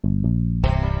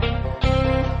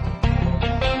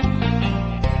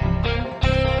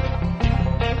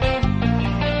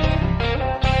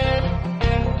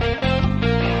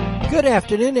Good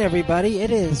afternoon, everybody.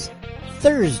 It is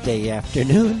Thursday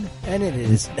afternoon, and it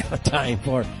is now time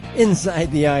for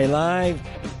Inside the Eye Live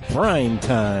Prime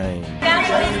Time. Hey,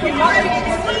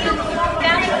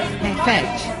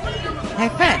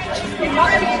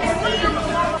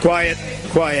 Fetch. Quiet.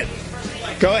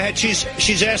 Go ahead.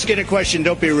 She's asking a question.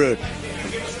 Don't be rude.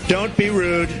 Don't be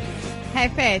rude. Hey,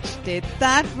 Fetch, did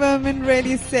that woman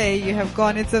really say you have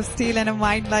garnets of steel and a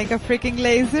mind like a freaking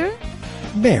laser?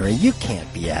 Mary, you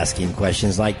can't be asking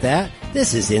questions like that.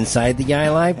 This is Inside the Eye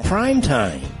Live Prime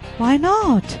Time. Why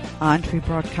not? Aren't we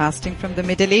broadcasting from the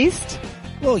Middle East?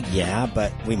 Well, yeah,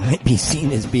 but we might be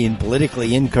seen as being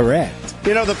politically incorrect.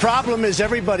 You know, the problem is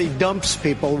everybody dumps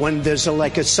people when there's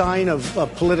a sign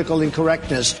of political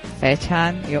incorrectness.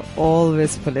 Fetchan, you're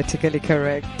always politically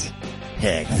correct.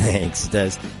 Heck, thanks.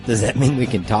 Does that mean we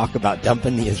can talk about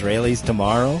dumping the Israelis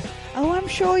tomorrow? Oh, I'm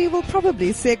sure you will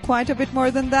probably say quite a bit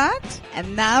more than that.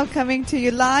 And now coming to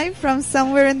you live from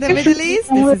somewhere in the Middle East,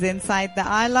 this is Inside the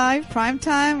Eye Live Prime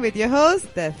Time with your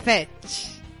host, The Fetch.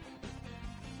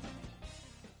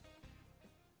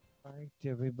 All right,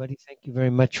 everybody, thank you very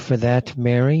much for that,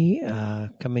 Mary.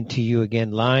 Coming to you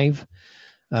again live,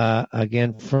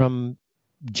 again from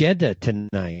Jeddah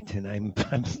tonight. And I'm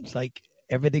like,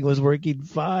 everything was working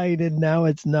fine, and now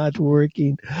it's not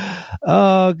working.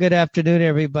 Oh, good afternoon,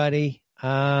 everybody.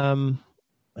 I'm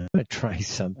going to try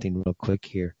something real quick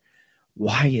here.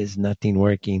 Why is nothing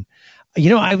working? You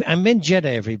know, I'm in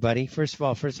Jeddah, everybody. First of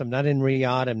all, I'm not in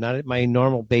Riyadh. I'm not at my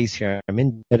normal base here. I'm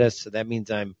in Jeddah, so that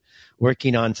means I'm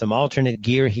working on some alternate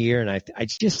gear here, and I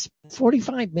just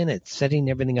 45 minutes setting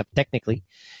everything up technically,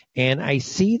 and I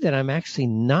see that I'm actually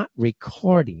not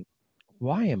recording.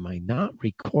 Why am I not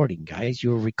recording, guys?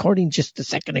 You were recording just a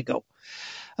second ago.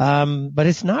 But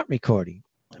it's not recording.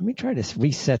 Let me try to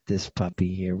reset this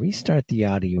puppy here. Restart the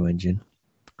audio engine.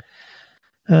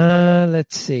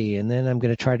 Let's see. And then I'm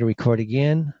going to try to record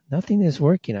again. Nothing is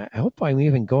working. I hope I'm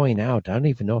even going out. I don't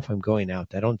even know if I'm going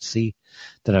out. I don't see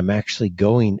that I'm actually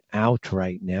going out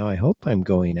right now. I hope I'm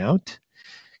going out.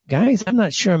 Guys, I'm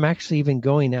not sure I'm actually even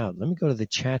going out. Let me go to the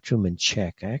chat room and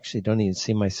check. I actually don't even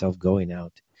see myself going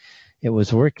out. It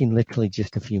was working literally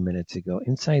just a few minutes ago.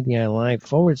 Inside the Eye Live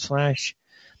 /web.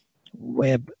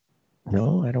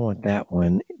 No, I don't want that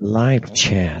one. Live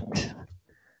chat.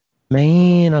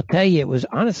 Man, I'll tell you, it was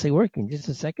honestly working just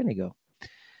a second ago.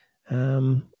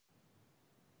 I'm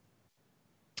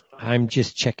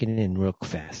just checking in real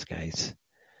fast, guys.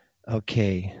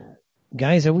 Okay.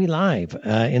 Guys, are we live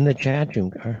in the chat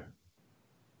room?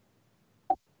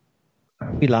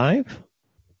 Are we live?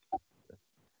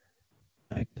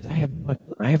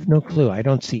 I have no clue. I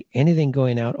don't see anything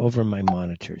going out over my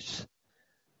monitors.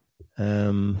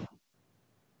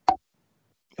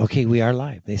 Okay, we are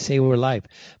live. They say we're live.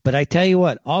 But I tell you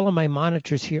what, all of my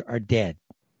monitors here are dead.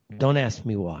 Don't ask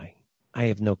me why. I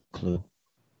have no clue.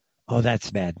 Oh,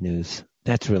 that's bad news.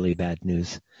 That's really bad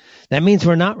news. That means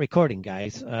we're not recording,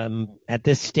 guys. At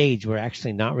this stage, we're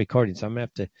actually not recording. So I'm going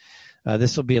to have to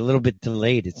this will be a little bit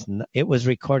delayed. It was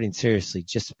recording seriously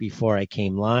just before I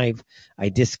came live. I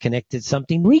disconnected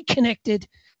something, reconnected,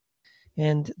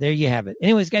 and there you have it.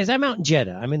 Anyways, guys, I'm out in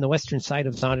Jeddah. I'm in the western side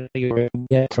of Saudi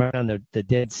Arabia, right on the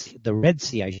Red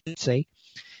Sea, I should say.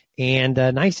 And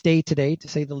a nice day today, to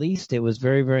say the least. It was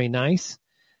very, very nice.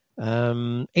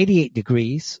 88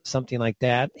 degrees, something like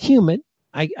that. Humid.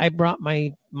 I brought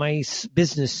my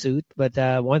business suit, but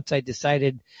once I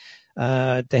decided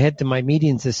to head to my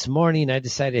meetings this morning, I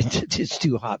decided it's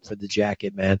too hot for the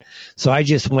jacket, man. So I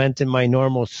just went in my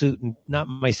normal suit, and not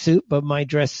my suit, but my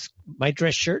dress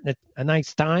shirt and a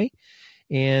nice tie,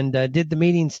 and did the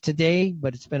meetings today.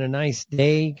 But it's been a nice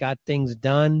day. Got things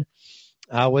done.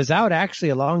 Was out actually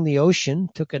along the ocean.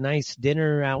 Took a nice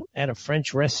dinner out at a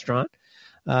French restaurant.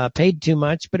 Paid too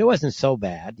much, but it wasn't so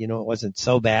bad. You know, it wasn't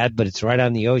so bad, but it's right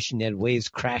on the ocean. You had waves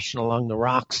crashing along the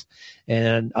rocks.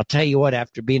 And I'll tell you what,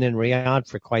 after being in Riyadh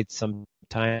for quite some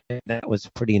time, that was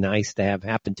pretty nice to have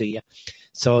happen to you.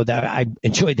 So that I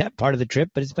enjoyed that part of the trip,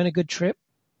 but it's been a good trip.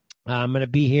 I'm going to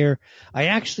be here. I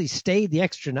actually stayed the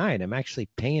extra night. I'm actually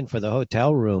paying for the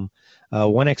hotel room,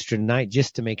 one extra night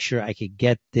just to make sure I could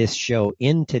get this show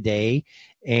in today.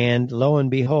 And lo and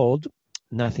behold,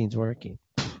 nothing's working.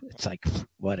 It's like,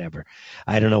 whatever.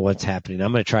 I don't know what's happening.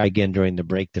 I'm going to try again during the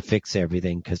break to fix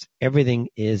everything because everything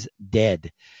is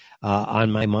dead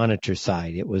on my monitor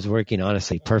side. It was working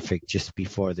honestly perfect just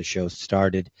before the show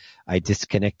started. I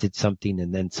disconnected something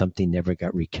and then something never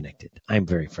got reconnected. I'm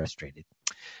very frustrated.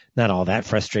 not all that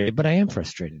frustrated, but I am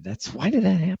frustrated. Why did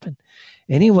that happen?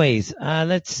 Anyways,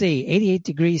 let's see. 88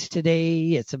 degrees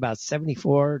today. It's about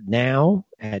 74 now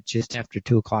at just after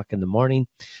 2 o'clock in the morning.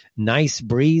 Nice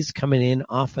breeze coming in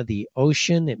off of the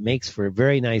ocean. It makes for a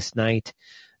very nice night.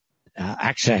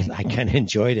 Actually, I kind of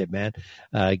enjoyed it, man.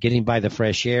 Getting by the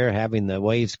fresh air, having the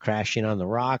waves crashing on the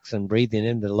rocks and breathing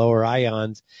in the lower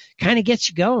ions kind of gets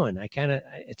you going.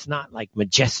 It's not like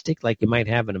majestic like you might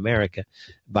have in America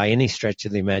by any stretch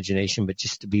of the imagination, but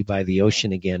just to be by the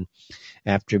ocean again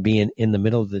after being in the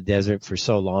middle of the desert for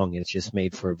so long, it's just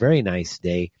made for a very nice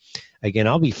day. Again,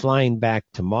 I'll be flying back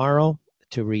tomorrow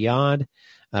to Riyadh.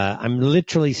 I'm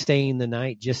literally staying the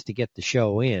night just to get the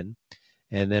show in.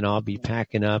 And then I'll be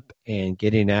packing up and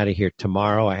getting out of here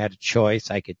tomorrow. I had a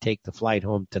choice. I could take the flight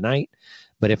home tonight.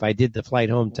 But if I did the flight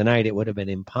home tonight, it would have been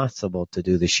impossible to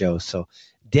do the show. So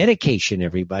dedication,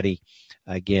 everybody.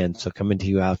 Again, so coming to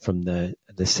you out from the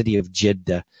city of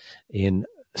Jeddah in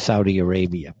Saudi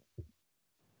Arabia.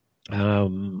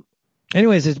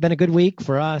 Anyways, it's been a good week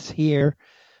for us here.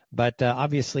 But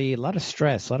obviously, a lot of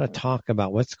stress, a lot of talk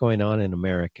about what's going on in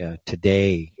America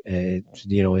today.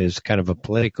 Is kind of a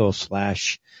political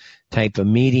 / type of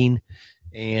meeting,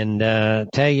 and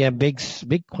tell you big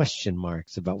question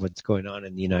marks about what's going on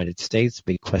in the United States.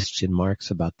 Big question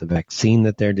marks about the vaccine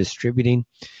that they're distributing.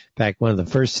 In fact, one of the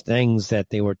first things that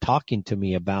they were talking to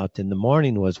me about in the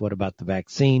morning was, "What about the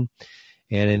vaccine?"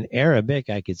 And in Arabic,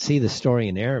 I could see the story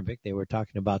in Arabic. They were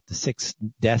talking about the 6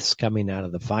 deaths coming out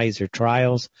of the Pfizer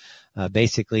trials.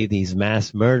 Basically, these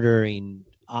mass murdering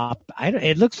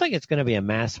it looks like it's going to be a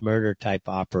mass murder type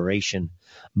operation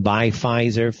by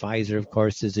Pfizer. Pfizer, of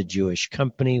course, is a Jewish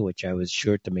company, which I was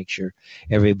sure to make sure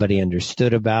everybody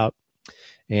understood about.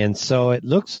 And so it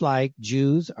looks like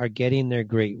Jews are getting their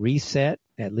great reset,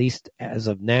 at least as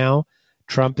of now.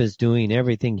 Trump is doing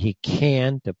everything he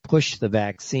can to push the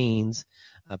vaccines.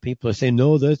 People are saying,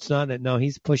 no, that's not it. No,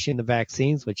 he's pushing the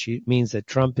vaccines, which means that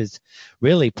Trump is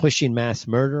really pushing mass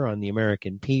murder on the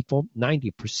American people.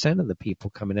 90% of the people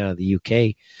coming out of the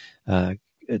UK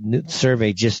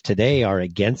survey just today are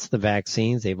against the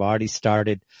vaccines. They've already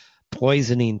started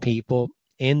poisoning people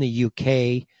in the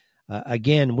UK.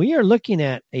 Again, we are looking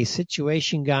at a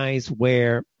situation, guys,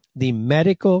 where the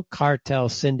medical cartel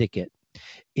syndicate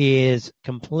is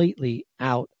completely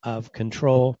out of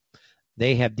control.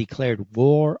 They have declared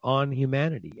war on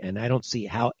humanity, and I don't see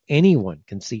how anyone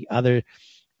can see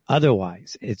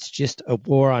otherwise. It's just a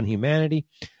war on humanity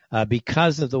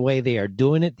because of the way they are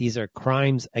doing it. These are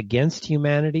crimes against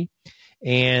humanity.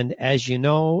 And as you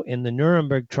know, in the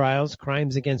Nuremberg trials,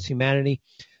 crimes against humanity,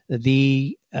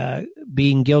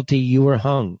 being guilty, you were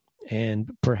hung.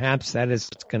 And perhaps that is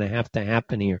going to have to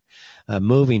happen here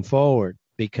moving forward,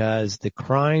 because the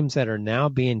crimes that are now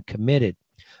being committed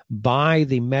by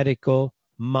the medical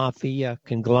mafia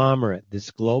conglomerate,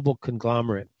 this global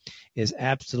conglomerate, is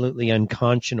absolutely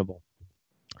unconscionable.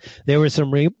 There were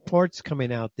some reports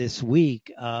coming out this week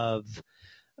of,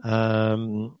 I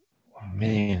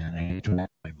need to have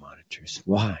my monitors.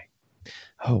 Why?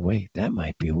 Oh, wait, that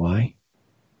might be why.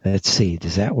 Let's see.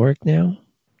 Does that work now?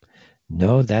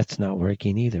 No, that's not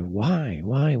working either. Why?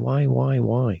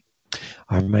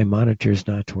 Are my monitors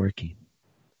not working?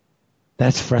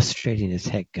 That's frustrating as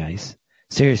heck, guys.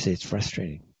 Seriously, it's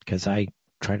frustrating because I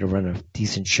try to run a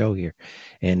decent show here,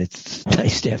 and it's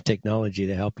nice to have technology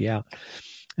to help you out.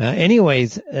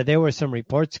 Anyways, there were some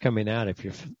reports coming out. If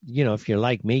you're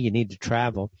like me, you need to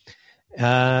travel.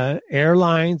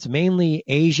 Airlines, mainly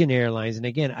Asian airlines, and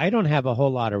again, I don't have a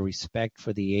whole lot of respect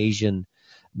for the Asian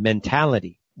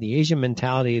mentality. The Asian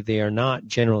mentality, they are not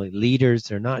generally leaders.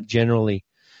 They're not generally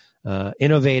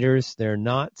innovators. They're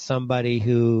not somebody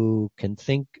who can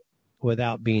think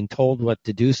without being told what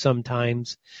to do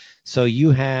sometimes. So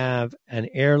you have an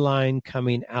airline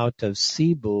coming out of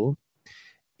Cebu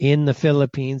in the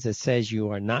Philippines that says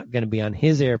you are not going to be on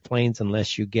his airplanes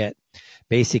unless you get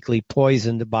basically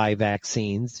poisoned by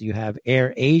vaccines. You have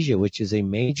Air Asia, which is a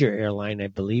major airline, I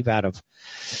believe, out of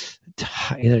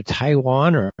either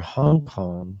Taiwan or Hong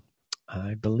Kong.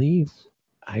 I believe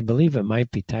it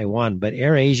might be Taiwan, but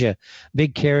Air Asia,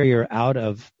 big carrier out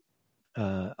of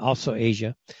also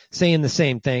Asia, saying the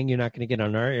same thing. You're not going to get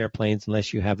on our airplanes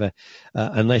unless you have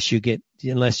unless you get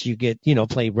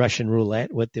play Russian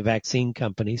roulette with the vaccine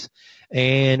companies.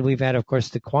 And we've had, of course,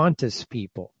 the Qantas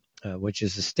people, which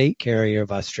is the state carrier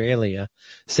of Australia,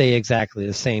 say exactly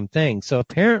the same thing. So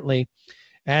apparently,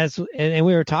 and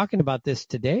we were talking about this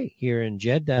today here in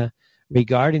Jeddah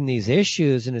regarding these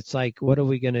issues, and it's like, what are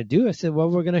we going to do? I said, well,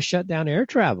 we're going to shut down air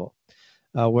travel.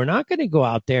 We're not going to go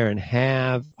out there and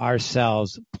have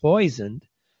ourselves poisoned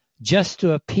just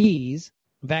to appease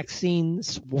vaccine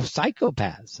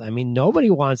psychopaths. I mean, nobody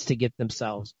wants to get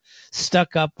themselves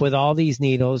stuck up with all these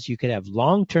needles. You could have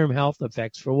long-term health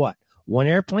effects for what? One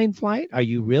airplane flight? Are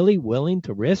you really willing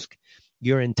to risk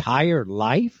your entire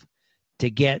life to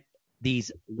get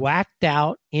these whacked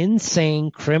out,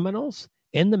 insane criminals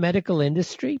in the medical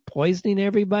industry poisoning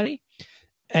everybody?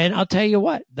 And I'll tell you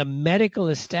what, the medical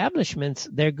establishments,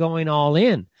 they're going all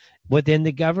in within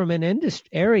the government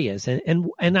areas.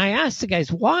 And I asked the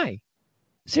guys, why?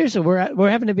 Seriously, we're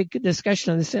having a big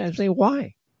discussion on this. I say,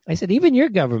 why? I said, even your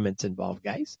government's involved,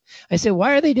 guys. I said,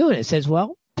 why are they doing it? It says,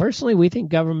 well, personally, we think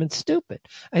government's stupid.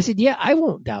 I said, yeah, I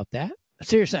won't doubt that.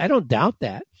 Seriously, I don't doubt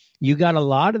that. You got a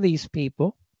lot of these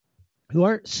people who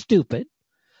are stupid,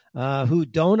 who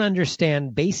don't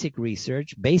understand basic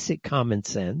research, basic common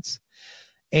sense,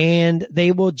 and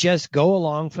they will just go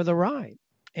along for the ride.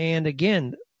 And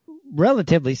again,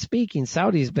 relatively speaking,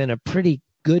 Saudi's been a pretty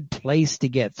good place to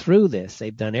get through this.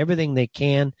 They've done everything they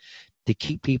can to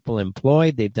keep people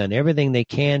employed. They've done everything they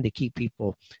can to keep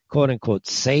people, quote unquote,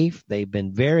 safe. They've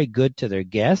been very good to their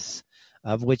guests,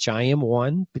 of which I am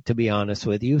one, to be honest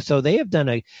with you. So they have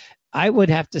done I would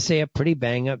have to say, a pretty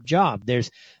bang up job. There's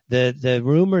the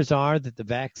rumors are that the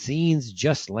vaccines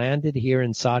just landed here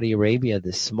in Saudi Arabia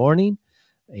this morning.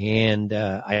 And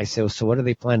I said, so what are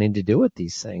they planning to do with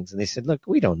these things? And they said, look,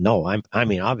 we don't know. I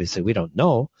mean, obviously we don't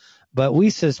know, but we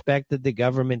suspect that the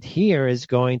government here is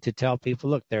going to tell people,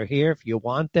 look, they're here. If you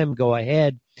want them, go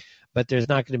ahead. But there's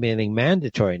not going to be anything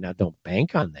mandatory. Now, don't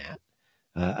bank on that.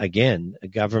 Again,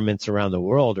 governments around the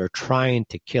world are trying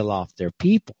to kill off their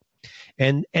people.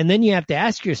 And then you have to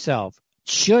ask yourself,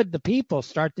 should the people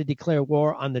start to declare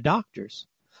war on the doctors,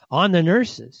 on the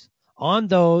nurses, on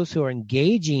those who are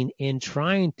engaging in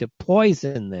trying to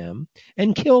poison them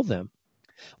and kill them?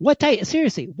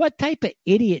 Seriously, what type of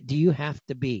idiot do you have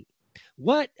to be?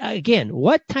 What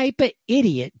type of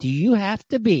idiot do you have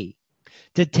to be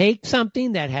to take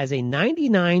something that has a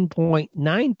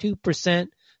 99.92%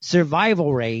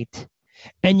 survival rate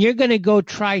and you're going to go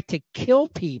try to kill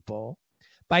people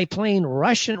by playing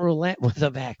Russian roulette with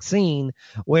a vaccine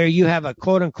where you have a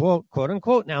quote unquote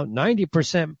now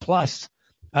 90% plus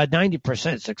a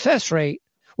 90% success rate,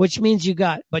 which means you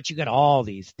got all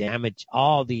these damage,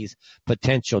 all these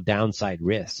potential downside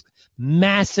risks,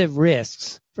 massive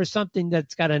risks for something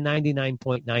that's got a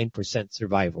 99.9%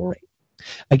 survival rate.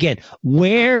 Again,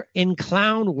 where in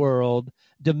clown world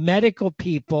do medical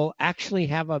people actually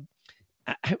have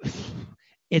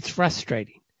it's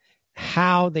frustrating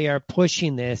how they are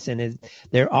pushing this, and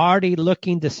they're already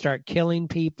looking to start killing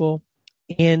people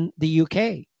in the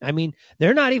UK. I mean,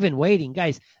 they're not even waiting.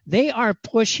 Guys, they are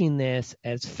pushing this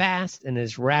as fast and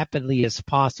as rapidly as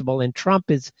possible, and Trump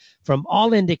is, from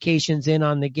all indications, in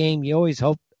on the game. You always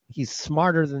hope he's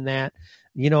smarter than that.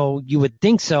 You know, you would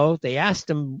think so. They asked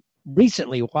him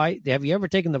recently, why have you ever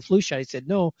taken the flu shot? He said,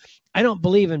 no, I don't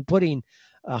believe in putting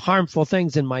harmful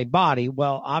things in my body.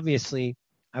 Well, obviously,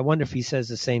 I wonder if he says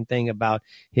the same thing about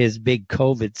his big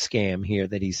COVID scam here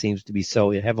that he seems to be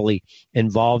so heavily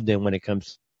involved in when it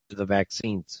comes to the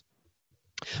vaccines.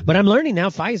 But I'm learning now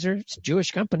Pfizer, it's a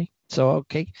Jewish company. So,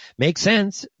 okay, makes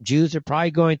sense. Jews are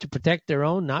probably going to protect their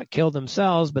own, not kill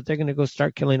themselves, but they're going to go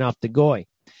start killing off the goy.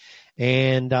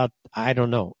 And I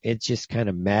don't know. It's just kind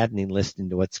of maddening listening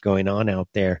to what's going on out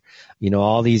there. You know,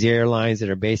 all these airlines that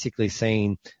are basically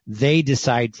saying they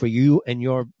decide for you and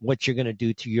what you're going to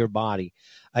do to your body.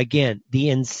 Again, the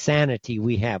insanity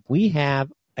we have. We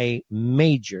have a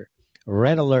major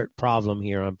red alert problem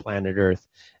here on planet Earth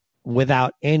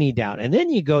without any doubt. And then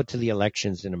you go to the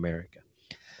elections in America.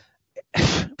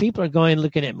 People are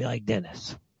looking at me like,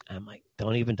 Dennis. I'm like,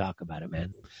 don't even talk about it,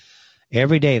 man.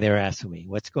 Every day they're asking me,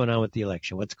 what's going on with the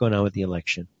election? What's going on with the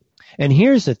election? And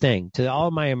here's the thing, to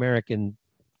all my American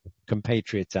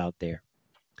compatriots out there,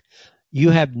 you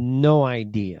have no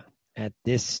idea at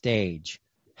this stage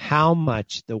how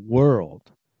much the world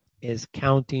is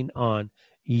counting on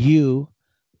you,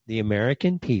 the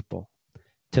American people,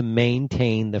 to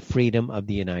maintain the freedom of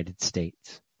the United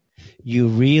States. You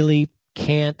really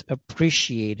can't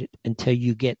appreciate it until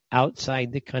you get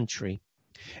outside the country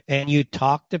and you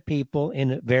talk to people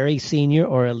in very senior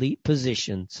or elite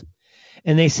positions,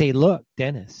 and they say, look,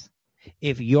 Dennis,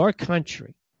 if your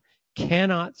country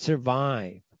cannot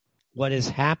survive what is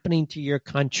happening to your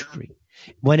country,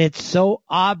 when it's so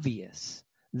obvious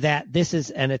that this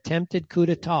is an attempted coup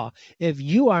d'etat, if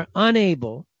you are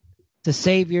unable to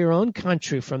save your own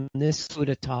country from this coup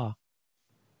d'etat,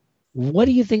 what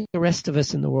do you think the rest of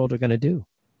us in the world are going to do?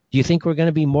 Do you think we're going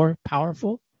to be more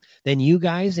powerful than you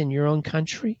guys in your own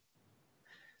country?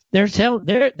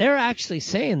 They're actually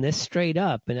saying this straight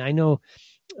up. And I know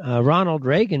Ronald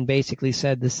Reagan basically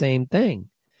said the same thing.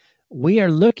 We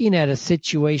are looking at a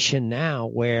situation now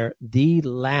where the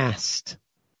last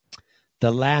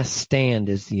stand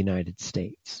is the United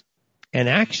States. And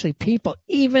actually people,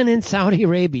 even in Saudi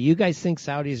Arabia, you guys think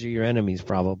Saudis are your enemies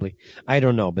probably. I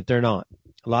don't know, but they're not.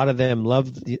 A lot of them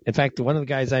love, in fact, one of the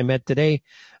guys I met today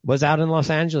was out in Los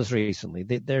Angeles recently.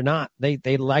 They're not, they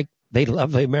love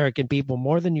the American people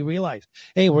more than you realize.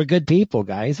 Hey, we're good people,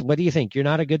 guys. What do you think? You're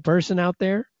not a good person out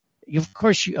there? Of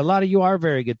course, a lot of you are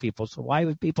very good people. So why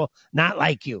would people not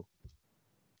like you?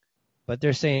 But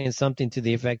they're saying something to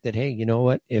the effect that, hey, you know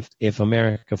what? If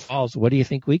America falls, what do you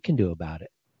think we can do about it?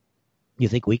 You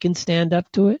think we can stand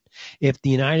up to it? If the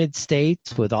United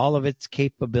States, with all of its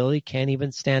capability, can't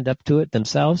even stand up to it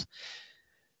themselves?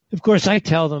 Of course, I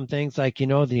tell them things like,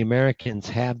 the Americans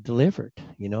have delivered.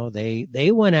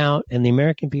 They went out and the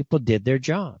American people did their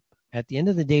job. At the end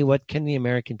of the day, what can the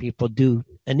American people do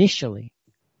initially?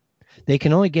 They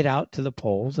can only get out to the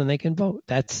polls and they can vote.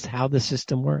 That's how the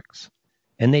system works.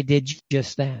 And they did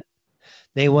just that.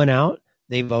 They went out,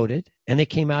 they voted, and they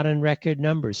came out in record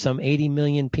numbers, some 80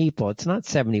 million people. It's not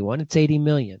 71, it's 80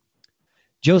 million.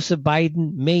 Joseph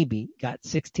Biden maybe got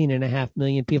 16.5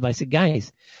 million people. I said,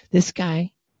 guys, this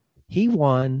guy, he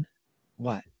won,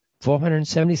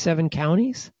 477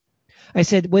 counties? I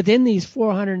said, within these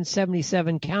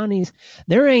 477 counties,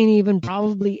 there ain't even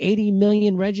probably 80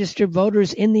 million registered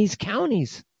voters in these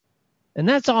counties. And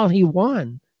that's all he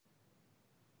won.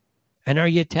 And are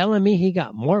you telling me he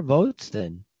got more votes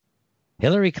than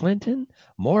Hillary Clinton?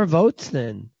 More votes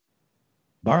than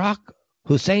Barack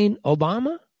Hussein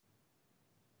Obama?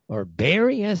 Or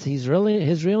Barry, as his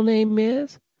real name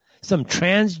is? Some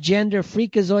transgender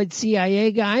freakazoid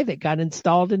CIA guy that got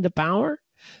installed into power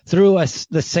through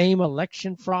the same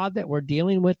election fraud that we're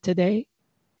dealing with today?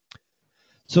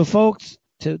 So folks,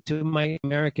 to my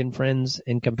American friends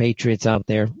and compatriots out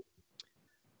there,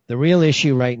 the real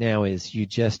issue right now is you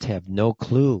just have no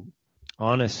clue,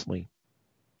 honestly.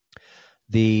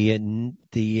 The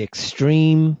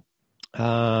extreme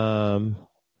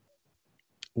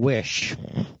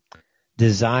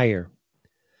desire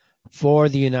for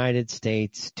the United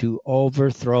States to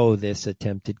overthrow this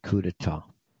attempted coup d'etat.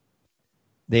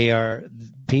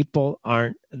 People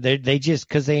aren't, they just,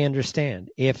 because they understand,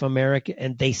 if America,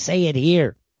 and they say it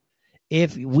here,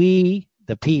 if we,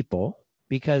 the people,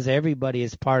 because everybody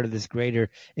is part of this greater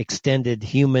extended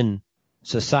human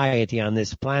society on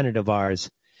this planet of ours,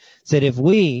 said if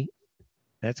we,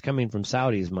 that's coming from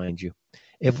Saudis, mind you,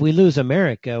 if we lose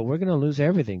America, we're going to lose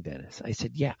everything, Dennis. I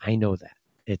said, yeah, I know that.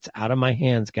 It's out of my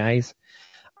hands, guys.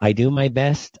 I do my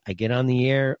best. I get on the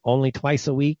air only twice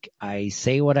a week. I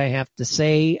say what I have to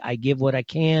say. I give what I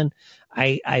can.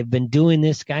 I've been doing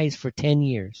this, guys, for 10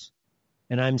 years.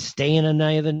 And I'm staying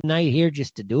another night here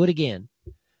just to do it again.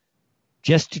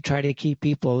 Just to try to keep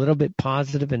people a little bit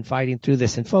positive and fighting through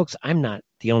this. And folks, I'm not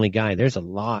the only guy. There's a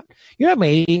lot. You're about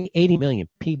 80 million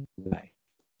people.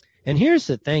 And here's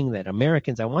the thing that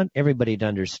Americans, I want everybody to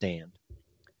understand.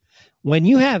 When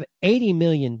you have 80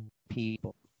 million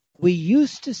people, we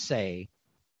used to say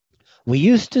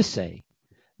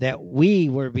that we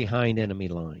were behind enemy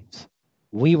lines.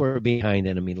 We were behind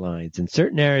enemy lines. In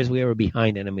certain areas, we were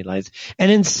behind enemy lines. And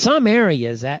in some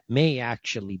areas, that may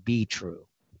actually be true.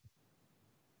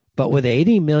 But with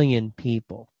 80 million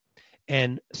people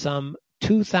and some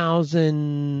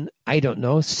 2,000,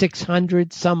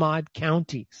 600 some odd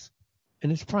counties,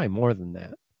 and it's probably more than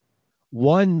that,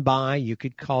 won by, you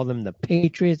could call them the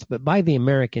patriots, but by the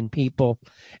American people.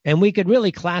 And we could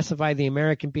really classify the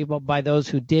American people by those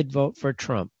who did vote for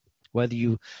Trump. Whether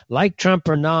you like Trump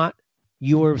or not,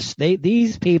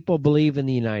 these people believe in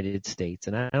the United States,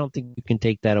 and I don't think you can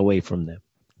take that away from them.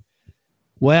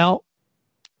 Well,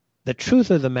 the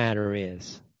truth of the matter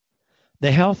is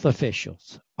the health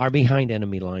officials are behind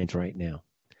enemy lines right now.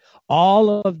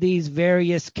 All of these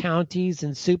various counties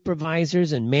and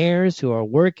supervisors and mayors who are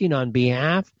working on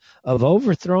behalf of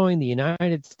overthrowing the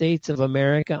United States of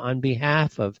America, on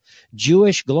behalf of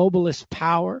Jewish globalist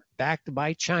power backed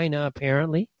by China,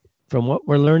 apparently, from what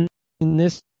we're learning in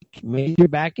this major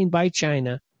backing by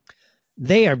China,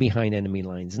 they are behind enemy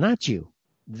lines, not you.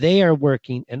 They are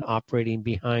working and operating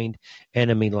behind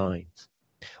enemy lines.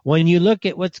 When you look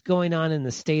at what's going on in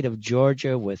the state of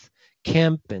Georgia with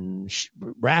Kemp and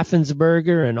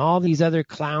Raffensperger and all these other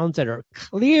clowns that are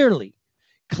clearly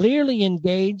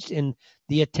engaged in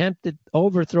the attempted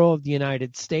overthrow of the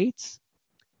United States,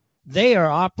 they are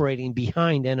operating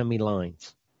behind enemy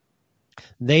lines.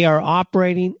 They are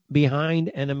operating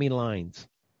behind enemy lines.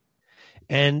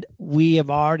 And we have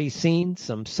already seen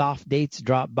some soft dates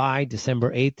drop by.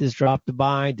 December 8th is dropped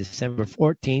by. December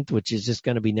 14th, which is just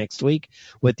going to be next week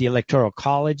with the Electoral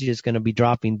College, is going to be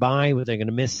dropping by. They're going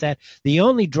to miss that. The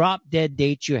only drop dead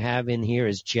date you have in here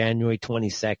is January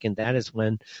 22nd. That is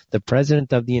when the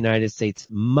President of the United States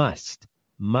must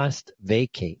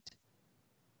vacate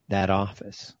that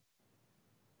office.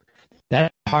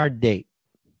 That's a hard date.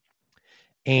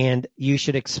 And you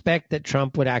should expect that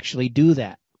Trump would actually do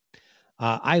that.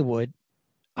 I would.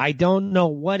 I don't know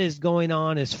what is going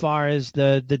on as far as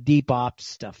the deep ops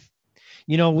stuff.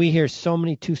 You know, we hear so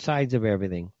many two sides of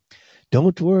everything.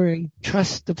 Don't worry.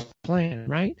 Trust the plan,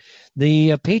 right?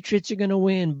 The Patriots are going to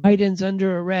win. Biden's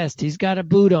under arrest. He's got a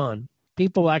boot on.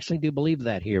 People actually do believe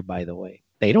that here, by the way.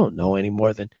 They don't know any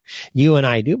more than you and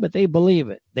I do, but they believe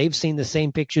it. They've seen the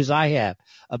same pictures I have.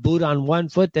 A boot on one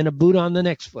foot, then a boot on the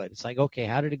next foot. It's like, okay,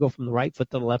 how did it go from the right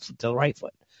foot to the left foot to the right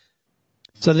foot?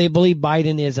 So they believe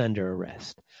Biden is under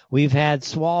arrest. We've had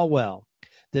Swalwell,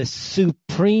 the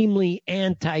supremely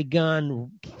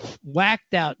anti-gun,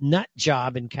 whacked-out nut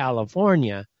job in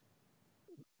California,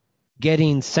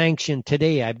 getting sanctioned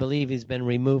today. I believe he's been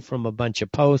removed from a bunch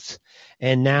of posts,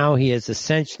 and now he has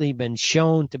essentially been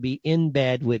shown to be in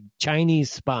bed with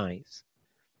Chinese spies.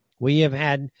 We have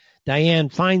had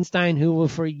Dianne Feinstein, who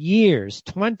for years,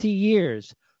 20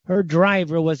 years, her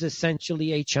driver was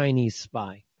essentially a Chinese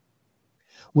spy.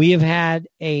 We have had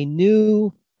a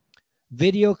new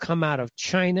video come out of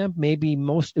China. Maybe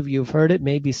most of you have heard it.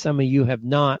 Maybe some of you have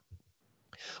not.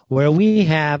 Where we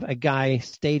have a guy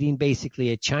stating basically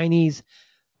a Chinese,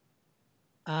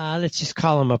 let's just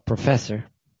call him a professor,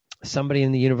 somebody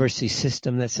in the university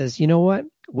system that says, you know what?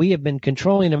 We have been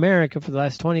controlling America for the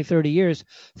last 20, 30 years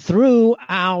through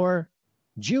our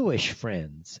Jewish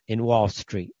friends in Wall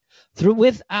Street,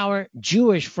 with our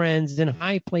Jewish friends in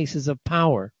high places of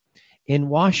power in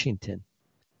Washington.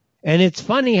 And it's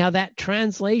funny how that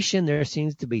translation, there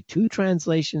seems to be two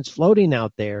translations floating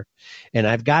out there, and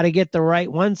I've got to get the right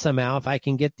one somehow. If I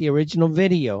can get the original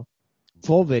video,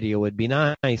 full video would be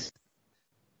nice,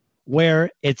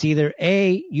 where it's either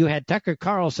A, you had Tucker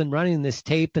Carlson running this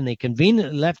tape and they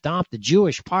conveniently left off the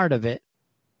Jewish part of it,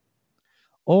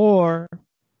 or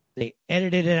they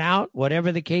edited it out,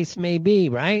 whatever the case may be,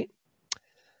 right?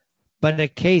 But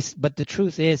the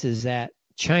truth is that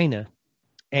China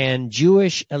and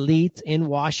Jewish elites in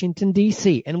Washington,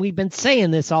 D.C., and we've been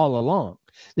saying this all along.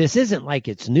 This isn't like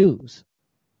it's news.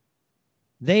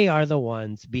 They are the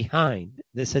ones behind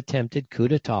this attempted coup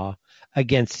d'etat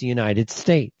against the United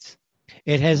States.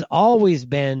 It has always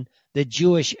been the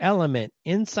Jewish element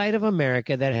inside of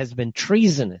America that has been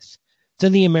treasonous to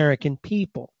the American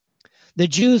people. The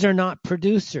Jews are not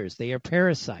producers. They are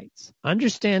parasites.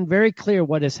 Understand very clear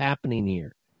what is happening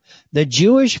here. The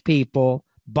Jewish people,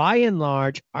 by and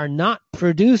large, are not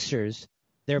producers.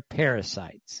 They're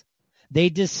parasites. They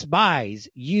despise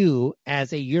you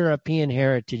as a European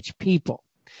heritage people.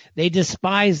 They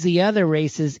despise the other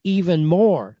races even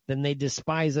more than they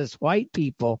despise us white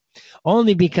people,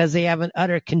 only because they have an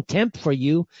utter contempt for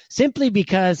you, simply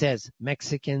because as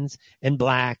Mexicans and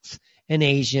blacks and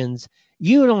Asians,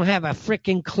 you don't have a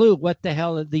freaking clue what the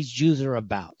hell these Jews are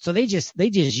about. So they just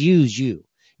use you.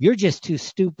 You're just too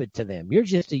stupid to them. You're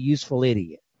just a useful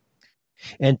idiot.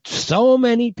 And so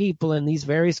many people in these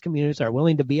various communities are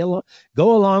willing to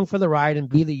go along for the ride and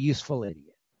be the useful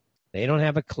idiot. They don't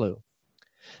have a clue.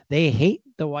 They hate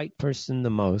the white person the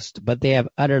most, but they have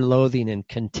utter loathing and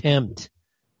contempt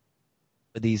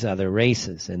for these other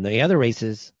races. And the other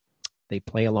races, they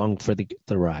play along for the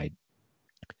ride.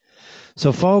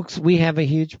 So, folks, we have a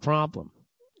huge problem.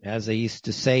 As they used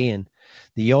to say in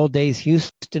the old days,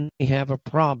 Houston, we have a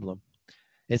problem.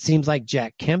 It seems like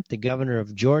Jack Kemp, the governor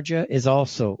of Georgia, is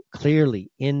also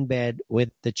clearly in bed with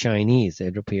the Chinese.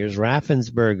 It appears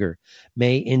Raffensperger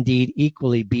may indeed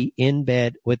equally be in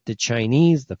bed with the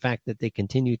Chinese. The fact that they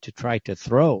continue to try to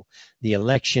throw the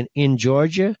election in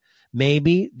Georgia,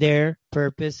 maybe their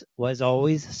purpose was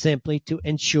always simply to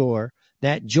ensure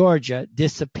that Georgia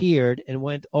disappeared and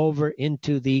went over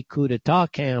into the coup d'etat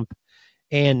camp.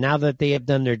 And now that they have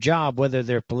done their job, whether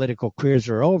their political careers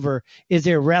are over is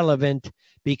irrelevant,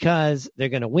 because they're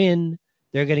going to win,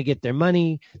 they're going to get their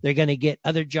money, they're going to get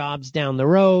other jobs down the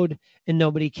road, and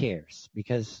nobody cares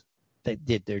because they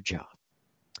did their job.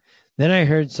 Then I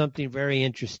heard something very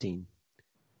interesting.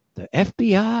 The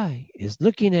FBI is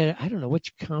looking at, I don't know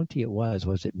which county it was.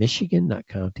 Was it Michigan? Not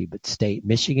county, but state.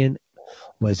 Michigan.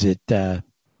 Was it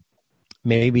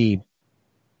maybe,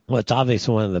 well, it's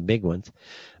obviously one of the big ones.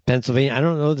 Pennsylvania. I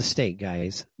don't know the state,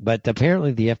 guys, but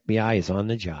apparently the FBI is on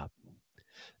the job.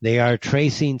 They are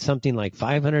tracing something like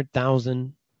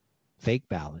 500,000 fake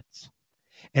ballots.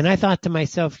 And I thought to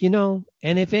myself, and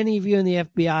if any of you in the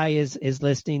FBI is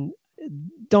listening,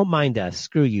 don't mind us.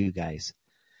 Screw you guys.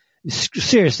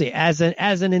 Seriously, as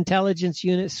an intelligence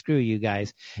unit, screw you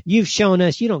guys. You've shown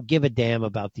us you don't give a damn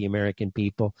about the American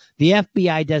people. The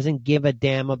FBI doesn't give a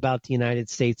damn about the United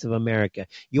States of America.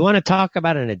 You want to talk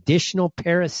about an additional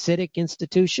parasitic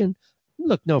institution?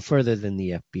 Look no further than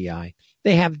the FBI.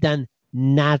 They have done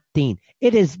nothing.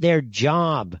 It is their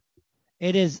job.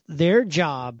 It is their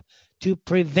job to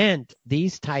prevent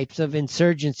these types of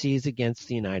insurgencies against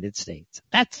the United States.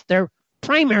 That's their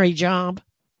primary job.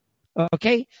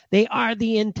 Okay? They are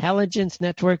the intelligence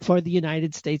network for the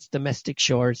United States domestic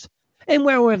shores. And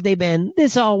where have they been?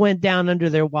 This all went down under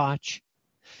their watch.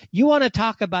 You want to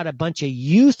talk about a bunch of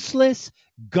useless,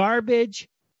 garbage,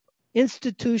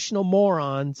 institutional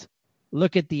morons?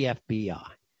 Look at the FBI.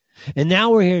 And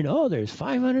now we're hearing, there's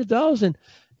 500,000.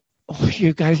 Oh,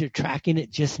 you guys are tracking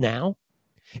it just now?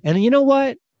 And you know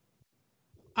what?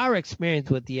 Our experience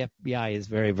with the FBI is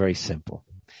very, very simple.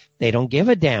 They don't give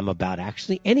a damn about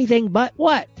actually anything but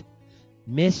what?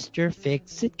 Mr.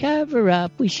 Fix-It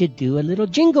Cover-Up. We should do a little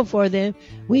jingle for them.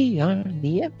 We are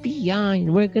the FBI,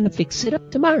 and we're going to fix it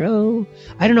up tomorrow.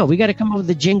 I don't know. We got to come up with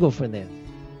a jingle for them.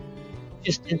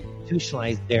 Just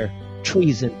institutionalize their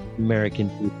treason, American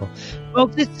people.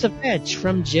 Folks, it's a fetch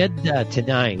from Jeddah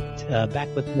tonight.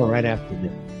 Back with more right after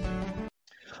this.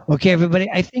 Okay, everybody,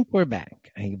 I think we're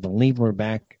back. I believe we're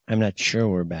back. I'm not sure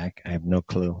we're back. I have no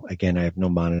clue. Again, I have no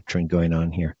monitoring going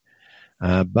on here.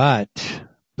 But,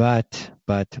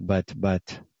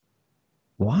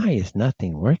 why is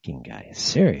nothing working, guys?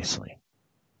 Seriously.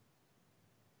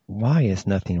 Why is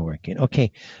nothing working?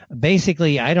 Okay,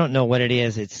 basically, I don't know what it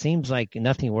is. It seems like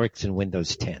nothing works in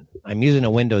Windows 10. I'm using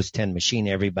a Windows 10 machine,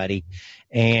 everybody,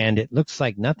 and it looks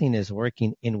like nothing is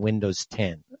working in Windows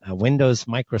 10.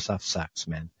 Microsoft sucks,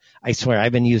 man. I swear,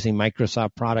 I've been using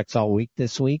Microsoft products all week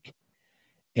this week,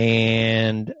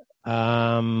 and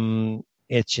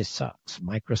it just sucks.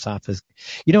 Microsoft is,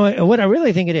 what I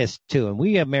really think it is, too, and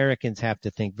we Americans have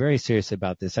to think very seriously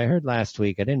about this. I heard last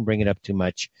week, I didn't bring it up too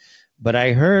much, but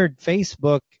I heard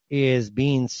Facebook is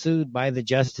being sued by the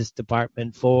Justice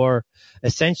Department for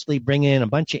essentially bringing in a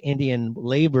bunch of Indian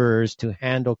laborers to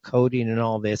handle coding and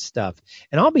all this stuff.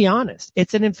 And I'll be honest,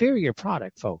 it's an inferior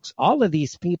product, folks. All of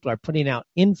these people are putting out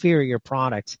inferior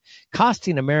products,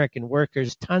 costing American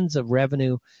workers tons of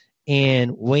revenue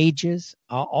in wages,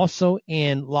 also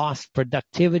in lost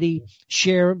productivity,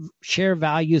 share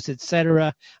values,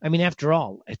 etc. I mean, after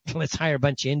all, let's hire a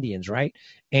bunch of Indians, right?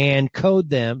 And code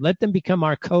them, let them become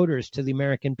our coders to the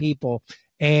American people,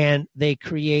 and they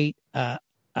create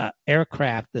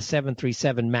aircraft, the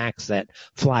 737 MAX that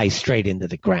flies straight into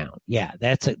the ground. Yeah,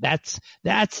 that's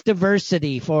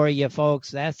diversity for you,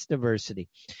 folks. That's diversity.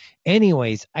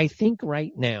 Anyways, I think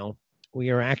right now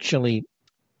we are actually,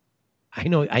 I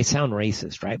know I sound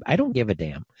racist, right? I don't give a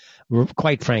damn,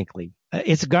 quite frankly.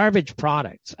 It's garbage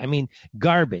products. I mean,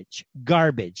 garbage.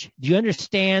 Do you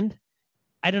understand?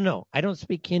 I don't know. I don't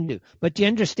speak Hindu. But do you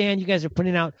understand you guys are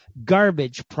putting out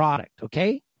garbage product,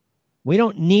 okay? We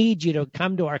don't need you to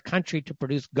come to our country to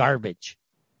produce garbage,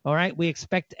 all right? We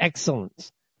expect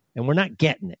excellence, and we're not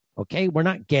getting it, okay? We're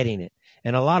not getting it.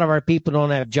 And a lot of our people don't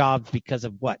have jobs because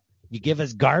of what? You give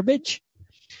us garbage?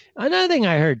 Another thing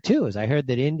I heard, too, is I heard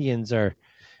that Indians are,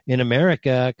 in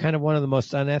America, kind of one of the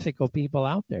most unethical people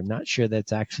out there. I'm not sure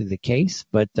that's actually the case,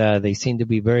 but they seem to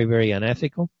be very, very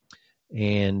unethical.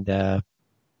 And a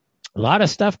lot of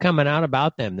stuff coming out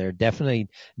about them. They're definitely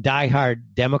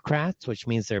diehard Democrats, which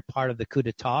means they're part of the coup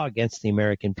d'etat against the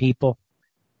American people.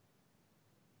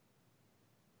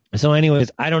 So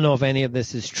anyways, I don't know if any of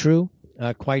this is true.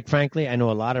 Quite frankly, I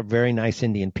know a lot of very nice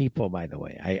Indian people, by the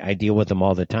way. I deal with them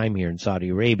all the time here in Saudi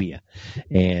Arabia.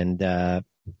 And a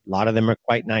lot of them are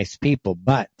quite nice people.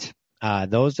 But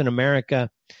those in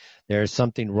America, there's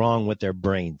something wrong with their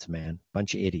brains, man.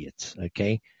 Bunch of idiots,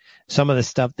 okay? Some of the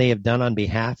stuff they have done on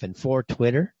behalf and for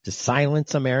Twitter to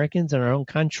silence Americans in our own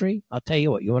country. I'll tell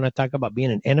you what, you want to talk about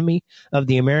being an enemy of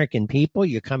the American people?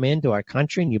 You come into our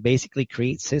country and you basically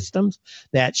create systems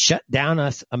that shut down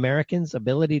us Americans'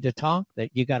 ability to talk, that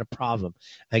you got a problem.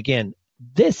 Again,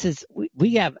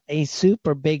 we have a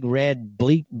super big red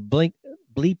blinking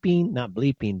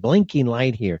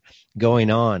light here going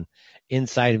on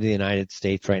inside of the United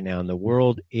States right now. And the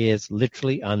world is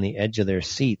literally on the edge of their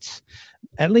seats.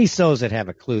 At least those that have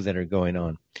a clue that are going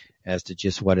on as to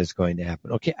just what is going to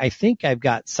happen. Okay, I think I've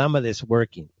got some of this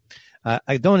working.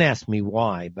 Don't ask me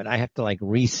why, but I have to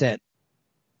reset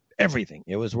everything.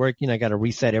 It was working. I got to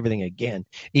reset everything again,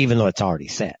 even though it's already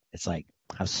set. It's like,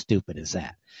 how stupid is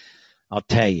that? I'll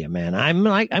tell you, man,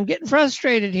 I'm getting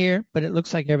frustrated here, but it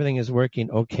looks like everything is working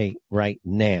okay right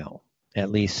now. At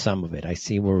least some of it. I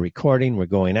see we're recording, we're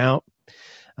going out.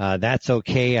 That's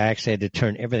okay. I actually had to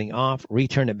turn everything off,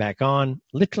 return it back on,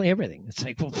 literally everything. It's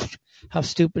like, well, how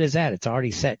stupid is that? It's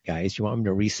already set, guys. You want me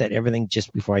to reset everything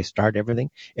just before I start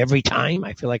everything every time?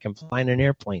 I feel like I'm flying an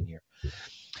airplane here.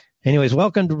 Anyways,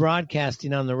 welcome to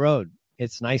broadcasting on the road.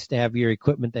 It's nice to have your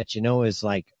equipment that you know is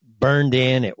like burned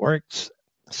in. It works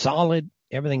solid.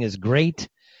 Everything is great.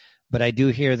 But I do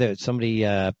hear that somebody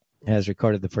has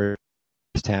recorded the first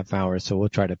half hour, so we'll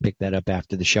try to pick that up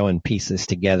after the show and piece this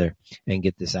together and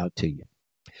get this out to you.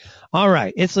 All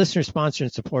right. It's listener sponsored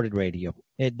and supported radio.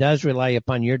 It does rely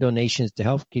upon your donations to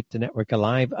help keep the network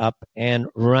alive, up, and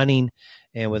running.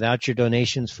 And without your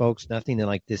donations, folks, nothing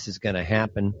like this is going to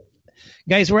happen.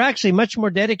 Guys, we're actually much more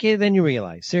dedicated than you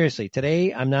realize. Seriously,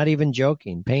 today, I'm not even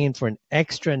joking, paying for an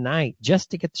extra night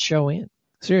just to get the show in.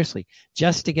 Seriously,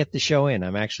 just to get the show in.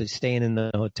 I'm actually staying in the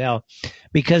hotel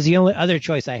because the only other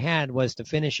choice I had was to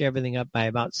finish everything up by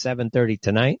about 7:30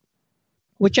 tonight,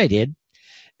 which I did.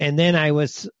 And then I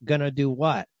was going to do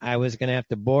what? I was going to have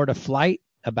to board a flight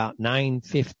about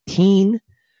 9:15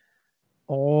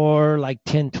 or like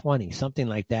 10:20, something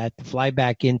like that, to fly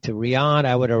back into Riyadh.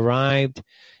 I would have arrived.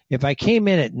 If I came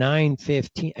in at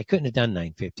 9:15, I couldn't have done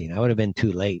 9:15. I would have been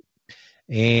too late.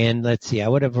 And let's see, I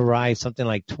would have arrived something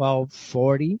like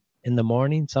 12:40 in the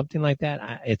morning, something like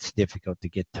that. It's difficult to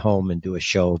get home and do a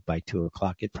show by 2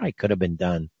 o'clock. It probably could have been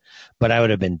done, but I would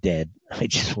have been dead. I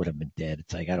just would have been dead.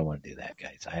 It's like, I don't want to do that,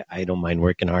 guys. I don't mind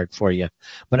working hard for you,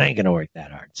 but I ain't going to work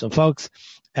that hard. So, folks,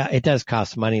 it does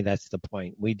cost money. That's the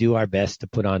point. We do our best to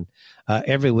put on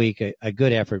every week a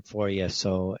good effort for you.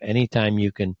 So anytime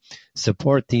you can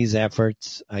support these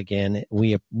efforts, again,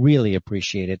 we really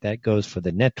appreciate it. That goes for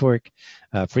the network,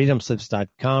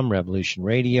 freedomslips.com, Revolution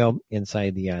Radio,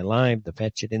 Inside the Eye Live, the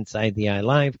Fetch It, Inside the Eye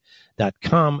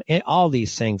Live.com. And all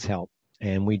these things help.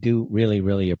 And we do really,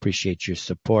 really appreciate your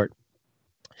support.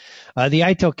 The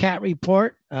ITEL cat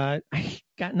report, I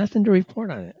got nothing to report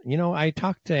on it. You know, I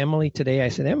talked to Emily today. I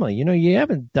said, Emily, you know, you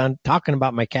haven't done talking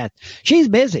about my cat. She's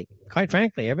busy. Quite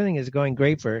frankly, everything is going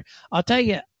great for her. I'll tell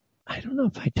you, I don't know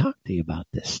if I talked to you about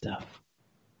this stuff.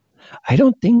 I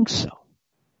don't think so.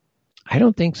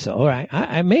 All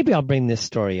right. Maybe I'll bring this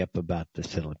story up about the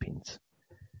Philippines.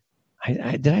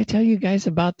 Did I tell you guys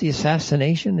about the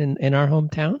assassination in our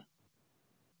hometown?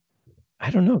 I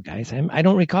don't know, guys. I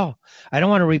don't recall. I don't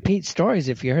want to repeat stories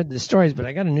if you heard the stories, but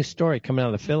I got a new story coming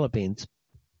out of the Philippines.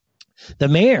 The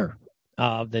mayor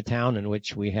of the town in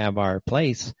which we have our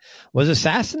place was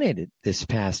assassinated this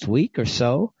past week or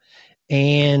so.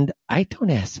 And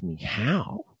don't ask me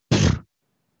how,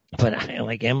 but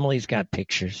like Emily's got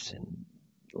pictures and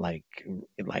like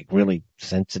really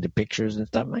sensitive pictures and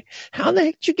stuff. I'm like, how the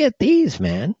heck did you get these,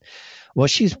 man? Well,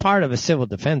 she's part of a civil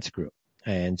defense group.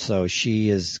 And so she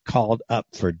is called up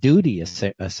for duty,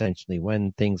 essentially,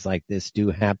 when things like this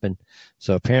do happen.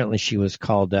 So apparently she was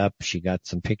called up. She got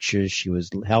some pictures. She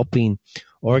was helping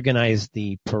organize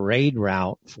the parade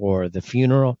route for the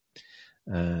funeral.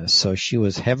 So she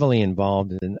was heavily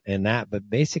involved in that. But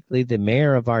basically, the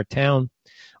mayor of our town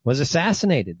was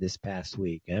assassinated this past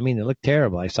week. I mean, it looked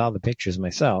terrible. I saw the pictures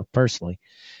myself, personally.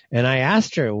 And I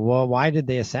asked her, well, why did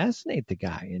they assassinate the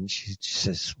guy? And she just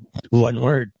says one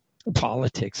word.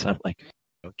 Politics. I'm like,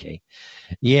 okay.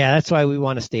 Yeah, that's why we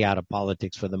want to stay out of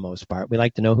politics for the most part. We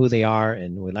like to know who they are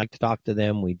and we like to talk to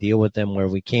them. We deal with them where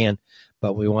we can,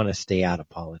 but we want to stay out of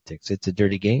politics. It's a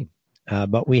dirty game.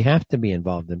 But we have to be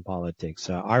involved in politics.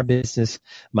 Our business,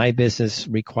 my business,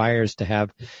 requires to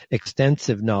have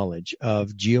extensive knowledge of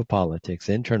geopolitics,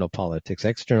 internal politics,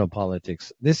 external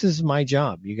politics. This is my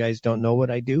job. You guys don't know what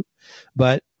I do,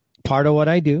 but part of what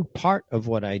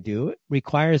I do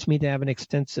requires me to have an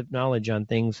extensive knowledge on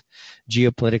things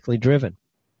geopolitically driven.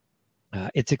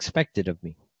 It's expected of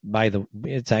me.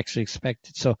 It's actually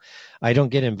expected. So I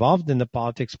don't get involved in the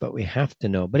politics, but we have to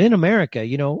know. But in America,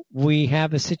 you know, we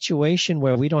have a situation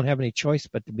where we don't have any choice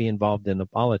but to be involved in the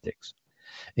politics.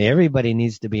 Everybody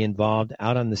needs to be involved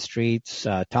out on the streets,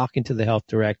 talking to the health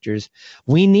directors.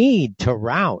 We need to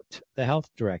route the health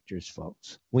directors,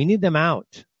 folks. We need them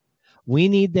out. We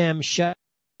need them shut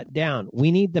down.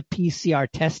 We need the PCR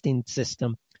testing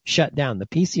system shut down. The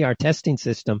PCR testing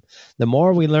system, the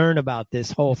more we learn about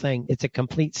this whole thing, it's a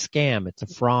complete scam. It's a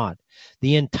fraud.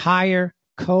 The entire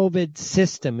COVID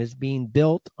system is being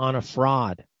built on a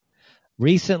fraud.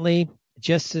 Recently,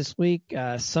 just this week,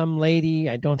 some lady,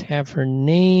 I don't have her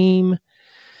name.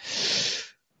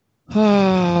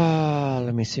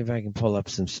 Let me see if I can pull up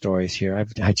some stories here.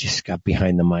 I just got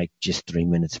behind the mic just 3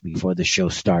 minutes before the show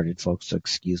started, folks, so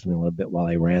excuse me a little bit while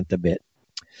I rant a bit.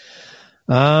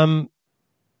 But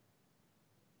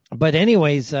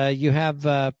anyways, you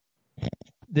have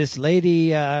this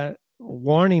lady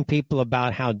warning people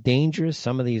about how dangerous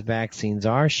some of these vaccines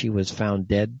are. She was found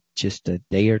dead just a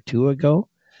day or two ago.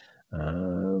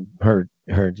 Her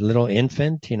little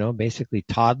infant, basically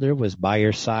toddler, was by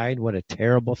her side. What a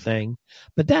terrible thing.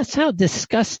 But that's how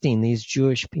disgusting these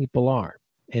Jewish people are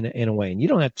in a way. And you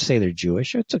don't have to say they're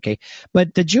Jewish. It's okay.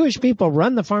 But the Jewish people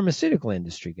run the pharmaceutical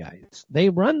industry, guys. They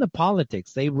run the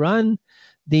politics. They run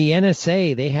the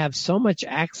NSA. They have so much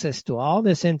access to all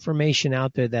this information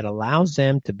out there that allows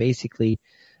them to basically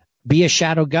be a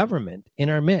shadow government in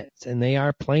our midst. And they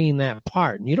are playing that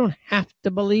part. And you don't have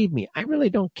to believe me. I really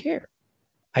don't care.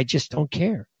 I just don't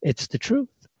care. It's the truth.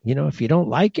 If you don't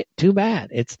like it, too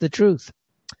bad. It's the truth.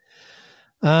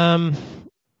 They've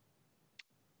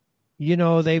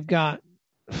got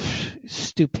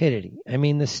stupidity. I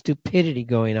mean, the stupidity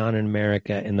going on in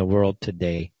America, in the world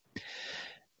today.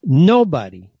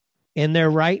 Nobody in their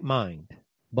right mind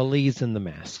believes in the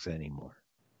masks anymore.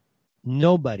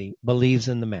 Nobody believes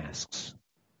in the masks.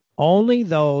 Only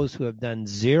those who have done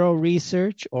zero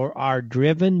research or are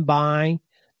driven by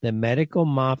the medical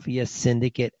mafia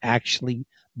syndicate actually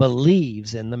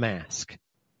believes in the mask.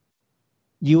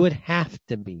 You would have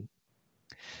to be.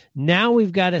 Now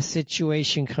we've got a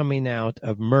situation coming out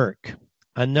of Merck,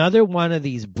 another one of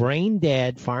these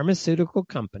brain-dead pharmaceutical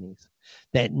companies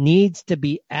that needs to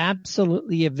be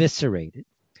absolutely eviscerated.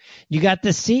 You got the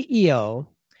CEO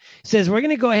says, we're going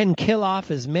to go ahead and kill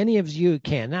off as many of you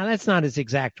can. Now, that's not his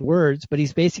exact words, but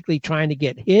he's basically trying to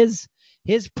get his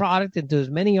product into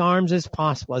as many arms as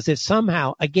possible, as if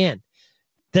somehow, again,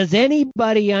 does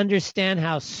anybody understand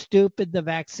how stupid the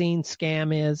vaccine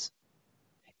scam is?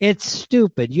 It's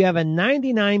stupid. You have a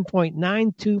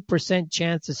 99.92%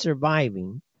 chance of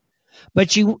surviving,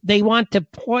 but they want to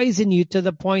poison you to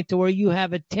the point to where you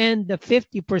have a 10 to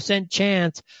 50%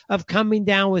 chance of coming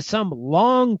down with some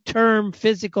long-term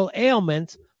physical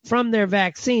ailments from their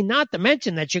vaccine, not to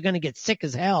mention that you're going to get sick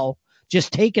as hell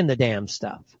just taking the damn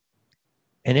stuff.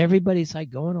 And everybody's like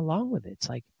going along with it. It's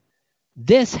like,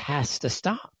 this has to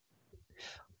stop.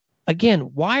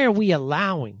 Again, why are we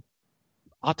allowing?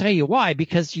 I'll tell you why,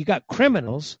 because you got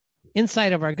criminals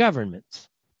inside of our governments.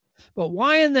 But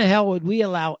why in the hell would we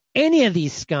allow any of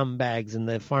these scumbags in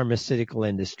the pharmaceutical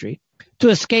industry to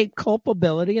escape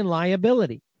culpability and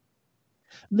liability?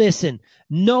 Listen,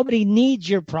 nobody needs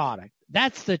your product.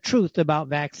 That's the truth about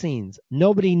vaccines.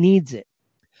 Nobody needs it.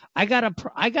 I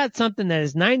got something that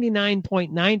is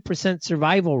 99.9%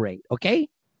 survival rate, okay?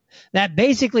 That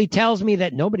basically tells me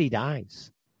that nobody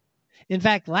dies. In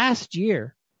fact, last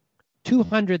year,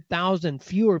 200,000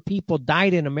 fewer people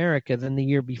died in America than the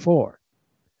year before.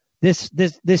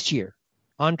 This year,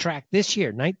 on track this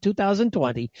year,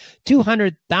 2020,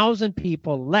 200,000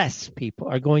 less people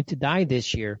are going to die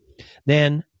this year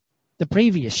than the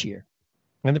previous year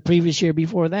and the previous year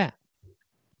before that.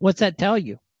 What's that tell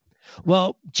you?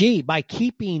 Well, by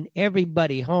keeping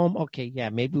everybody home, okay, yeah,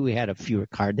 maybe we had a fewer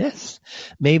car deaths.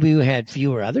 Maybe we had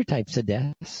fewer other types of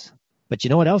deaths. But you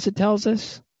know what else it tells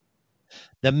us?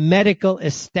 The medical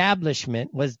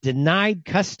establishment was denied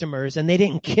customers and they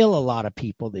didn't kill a lot of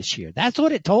people this year. That's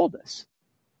what it told us.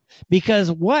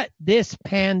 Because what this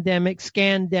scandemic,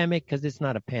 because it's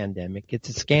not a pandemic, it's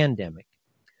a scandemic.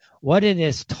 What it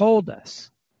has told us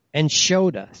and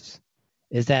showed us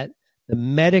is that the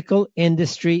medical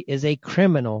industry is a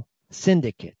criminal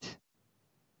syndicate.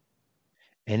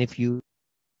 And if you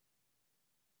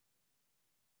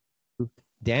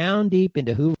down deep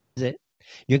into who is it,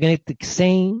 you're going to get the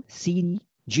same seedy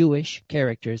Jewish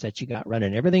characters that you got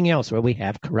running everything else where we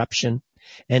have corruption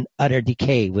and utter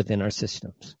decay within our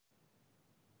systems.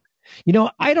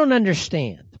 I don't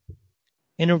understand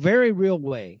in a very real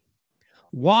way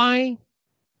why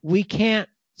we can't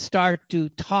start to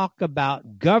talk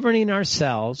about governing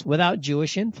ourselves without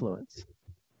Jewish influence.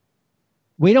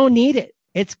 We don't need it.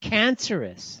 It's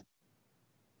cancerous.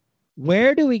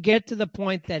 Where do we get to the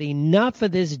point that enough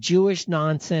of this Jewish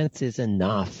nonsense is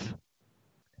enough?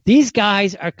 These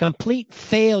guys are complete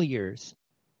failures,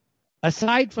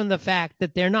 aside from the fact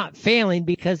that they're not failing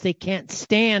because they can't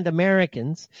stand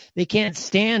Americans. They can't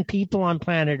stand people on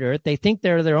planet Earth. They think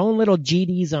they're their own little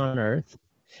GDs on Earth.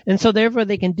 And so therefore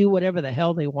they can do whatever the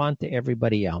hell they want to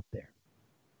everybody out there.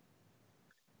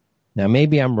 Now,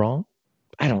 maybe I'm wrong.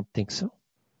 I don't think so.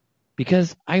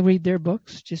 Because I read their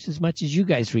books just as much as you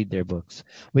guys read their books.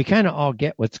 We kind of all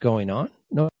get what's going on.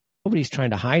 Nobody's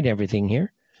trying to hide everything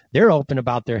here. They're open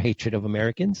about their hatred of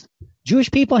Americans. Jewish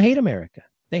people hate America.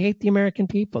 They hate the American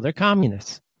people. They're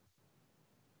communists.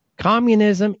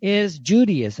 Communism is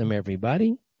Judaism,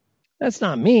 everybody. That's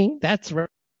not me. That's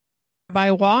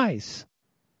Rabbi Wise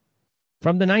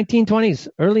from the 1920s,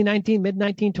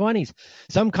 mid-1920s.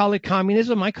 Some call it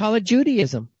communism. I call it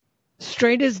Judaism.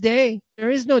 Straight as day. There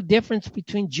is no difference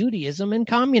between Judaism and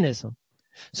communism.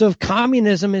 So if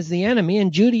communism is the enemy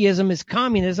and Judaism is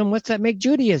communism, what's that make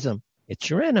Judaism? It's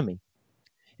your enemy.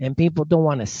 And people don't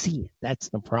want to see it. That's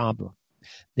the problem.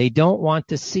 They don't want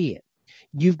to see it.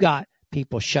 You've got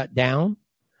people shut down.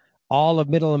 All of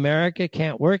middle America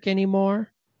can't work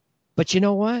anymore. But you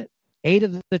know what? 8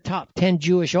 of the top 10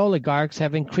 Jewish oligarchs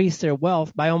have increased their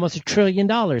wealth by almost $1 trillion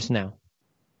now.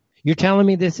 You're telling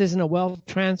me this isn't a wealth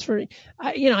transfer?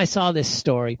 I saw this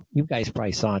story. You guys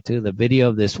probably saw it too. The video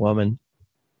of this woman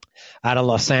out of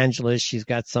Los Angeles. She's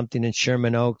got something in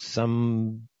Sherman Oaks,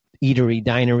 some eatery,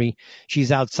 dinery.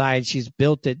 She's outside. She's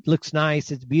built it. Looks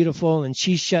nice. It's beautiful. And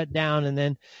she's shut down. And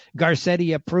then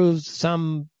Garcetti approves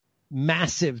some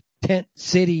massive tent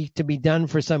city to be done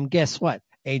for some, guess what?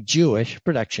 A Jewish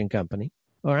production company.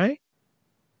 All right.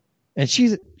 And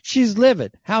she's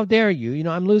livid. How dare you?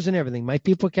 I'm losing everything. My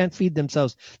people can't feed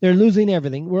themselves. They're losing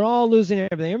everything. We're all losing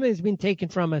everything. Everything's been taken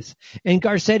from us. And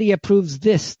Garcetti approves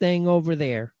this thing over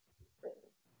there.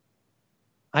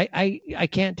 I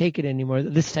can't take it anymore.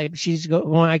 This type, she's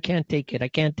going, I can't take it. I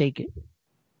can't take it.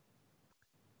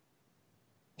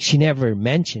 She never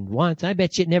mentioned once. I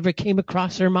bet you it never came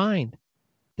across her mind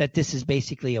that this is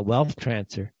basically a wealth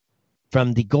transfer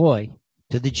from the Goy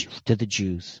to the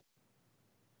Jews.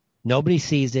 Nobody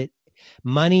sees it.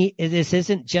 Money, this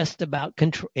isn't just about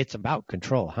control. It's about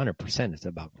control. 100% it's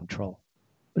about control.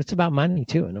 But it's about money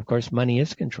too. And of course, money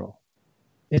is control.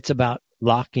 It's about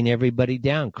locking everybody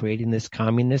down, creating this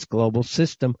communist global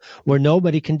system where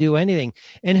nobody can do anything.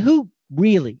 And who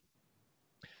really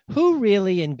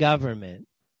in government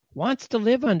wants to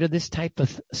live under this type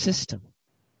of system?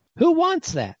 Who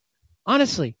wants that?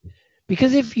 Honestly,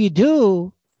 because if you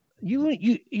do,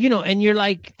 and you're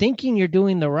like thinking you're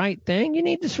doing the right thing, you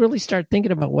need to really start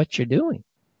thinking about what you're doing.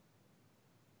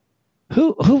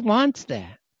 Who wants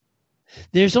that?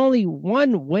 There's only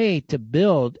one way to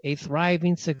build a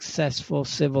thriving, successful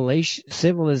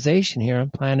civilization here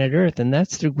on planet Earth, and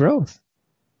that's through growth.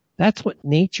 That's what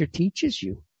nature teaches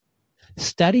you.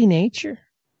 Study nature.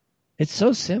 It's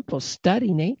so simple.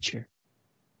 Study nature.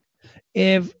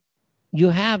 If you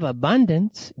have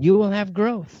abundance, you will have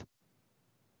growth.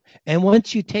 And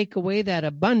once you take away that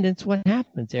abundance, what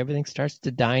happens? Everything starts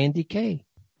to die and decay.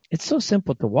 It's so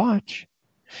simple to watch.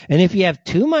 And if you have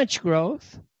too much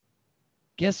growth,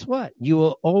 guess what? You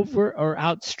will over or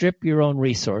outstrip your own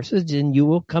resources, and you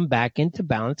will come back into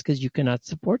balance because you cannot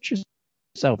support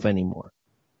yourself anymore.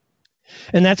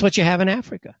 And that's what you have in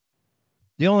Africa.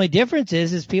 The only difference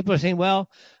is people are saying, well,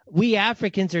 we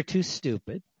Africans are too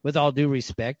stupid. With all due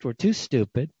respect, we're too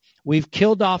stupid. We've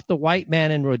killed off the white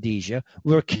man in Rhodesia.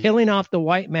 We're killing off the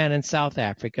white man in South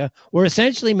Africa. We're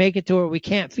essentially making it to where we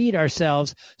can't feed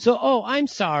ourselves. So, I'm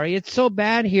sorry. It's so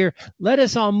bad here. Let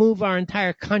us all move our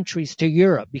entire countries to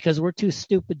Europe because we're too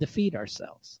stupid to feed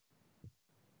ourselves.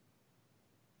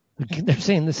 They're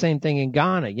saying the same thing in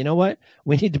Ghana. You know what?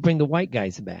 We need to bring the white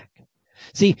guys back.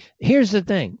 See, here's the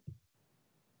thing.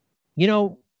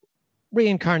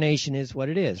 Reincarnation is what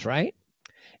it is, right?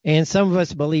 And some of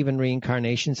us believe in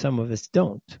reincarnation. Some of us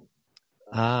don't.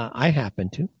 I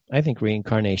happen to. I think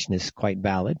reincarnation is quite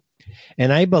valid.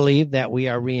 And I believe that we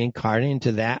are reincarnating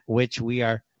into that which we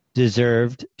are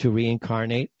deserved to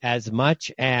reincarnate as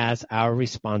much as our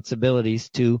responsibilities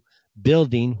to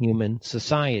building human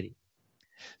society.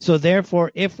 So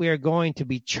therefore, if we are going to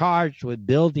be charged with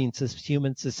building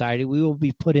human society, we will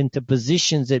be put into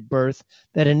positions at birth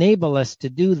that enable us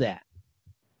to do that.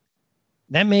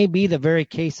 That may be the very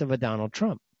case of a Donald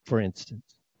Trump, for instance.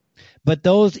 But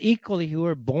those equally who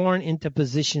are born into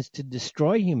positions to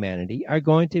destroy humanity are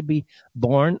going to be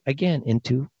born again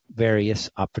into various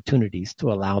opportunities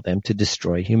to allow them to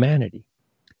destroy humanity.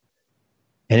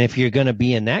 And if you're going to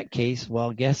be in that case,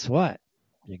 well, guess what?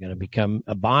 You're going to become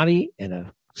a body in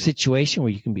a situation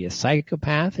where you can be a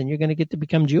psychopath and you're going to get to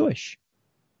become Jewish.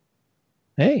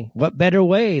 Hey, what better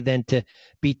way than to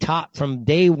be taught from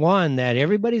day one that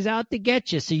everybody's out to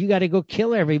get you, so you got to go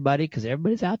kill everybody because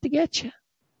everybody's out to get you.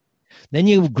 Then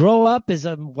you grow up as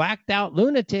a whacked out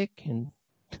lunatic and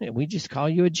we just call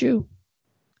you a Jew.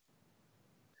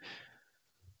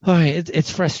 All right,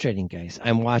 it's frustrating, guys.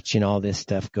 I'm watching all this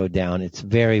stuff go down. It's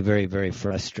very, very, very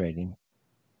frustrating.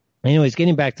 Anyways,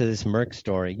 getting back to this Merck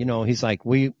story, he's like,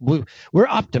 we're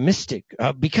optimistic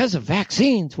because of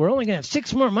vaccines. We're only going to have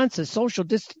 6 more months of social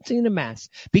distancing and masks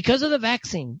because of the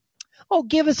vaccine. Oh,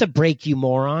 give us a break, you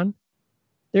moron.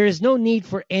 There is no need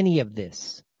for any of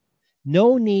this.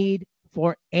 No need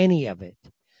for any of it.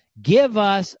 Give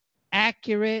us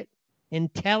accurate,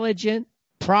 intelligent,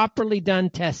 properly done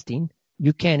testing.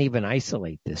 You can't even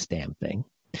isolate this damn thing.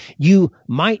 You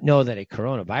might know that a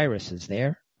coronavirus is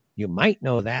there. You might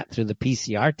know that through the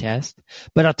PCR test.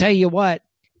 But I'll tell you what,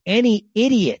 any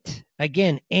idiot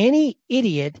can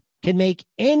make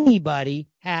anybody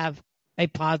have a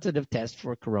positive test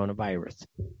for coronavirus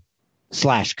 /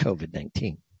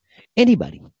 COVID-19.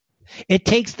 Anybody. It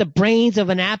takes the brains of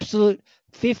an absolute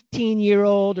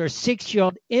 15-year-old or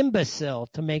 6-year-old imbecile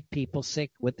to make people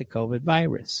sick with the COVID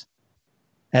virus.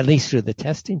 At least through the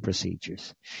testing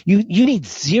procedures. You need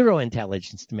zero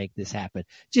intelligence to make this happen.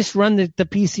 Just run the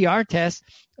PCR test,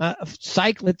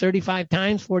 cycle it 35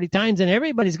 times, 40 times, and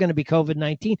everybody's going to be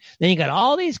COVID-19. Then you got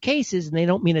all these cases, and they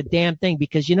don't mean a damn thing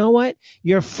because you know what?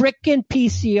 Your frickin'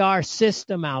 PCR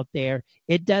system out there,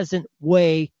 it doesn't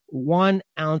weigh 1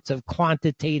 ounce of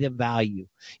quantitative value.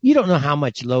 You don't know how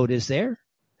much load is there.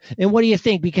 And what do you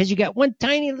think? Because you got one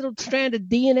tiny little strand of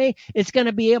DNA, it's going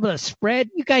to be able to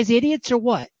spread? You guys idiots or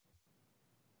what?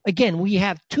 Again, we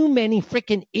have too many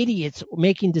freaking idiots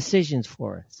making decisions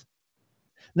for us.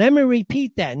 Let me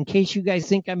repeat that in case you guys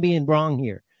think I'm being wrong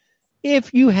here.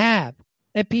 If you have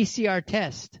a PCR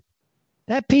test,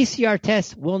 that PCR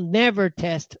test will never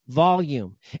test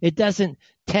volume. It doesn't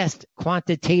test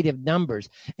quantitative numbers.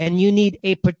 And you need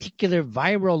a particular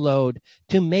viral load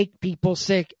to make people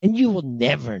sick. And you will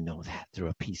never know that through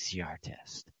a PCR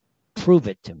test. Prove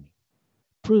it to me.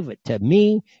 Prove it to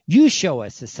me. You show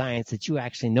us the science that you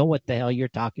actually know what the hell you're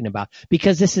talking about.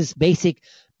 Because this is basic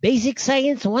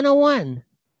science 101.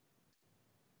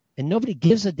 And nobody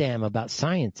gives a damn about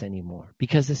science anymore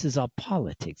because this is all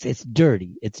politics. It's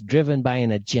dirty. It's driven by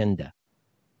an agenda.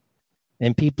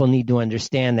 And people need to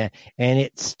understand that. And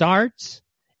it starts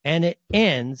and it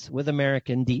ends with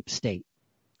American deep state.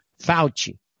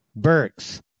 Fauci,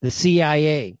 Birx, the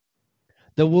CIA,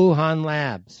 the Wuhan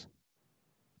labs.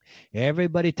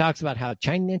 Everybody talks about how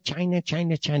China,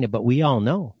 but we all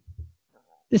know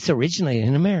this originated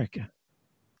in America.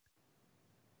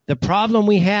 The problem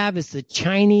we have is the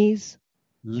Chinese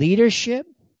leadership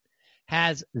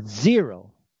has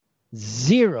zero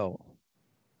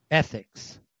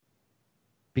ethics.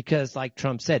 Because like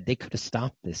Trump said, they could have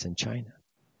stopped this in China.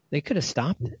 They could have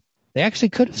stopped it. They actually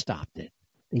could have stopped it.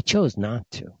 They chose not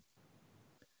to.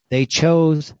 They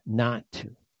chose not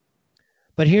to.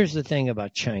 But here's the thing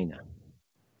about China.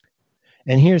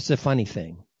 And here's the funny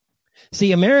thing.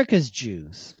 See, America's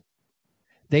Jews,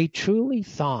 they truly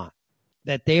thought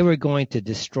that they were going to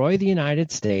destroy the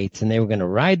United States and they were going to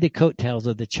ride the coattails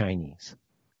of the Chinese.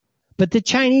 But the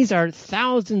Chinese are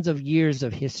thousands of years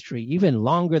of history, even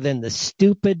longer than the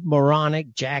stupid,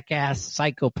 moronic, jackass,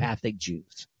 psychopathic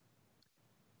Jews.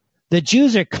 The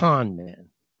Jews are con men.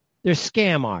 They're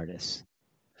scam artists.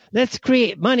 Let's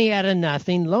create money out of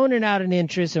nothing, loan it out in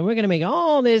interest, and we're going to make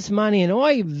all this money, and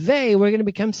oy vey, we're going to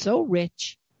become so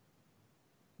rich.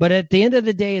 But at the end of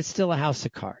the day, it's still a house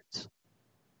of cards.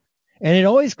 And it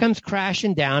always comes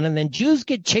crashing down, and then Jews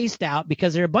get chased out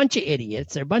because they're a bunch of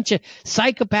idiots. They're a bunch of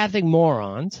psychopathic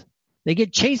morons. They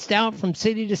get chased out from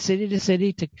city to city to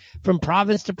city, from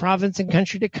province to province and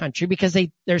country to country because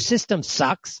their system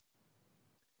sucks.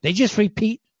 They just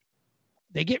repeat.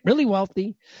 They get really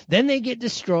wealthy. Then they get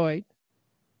destroyed.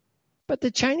 But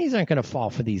the Chinese aren't going to fall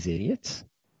for these idiots.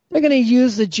 They're going to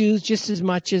use the Jews just as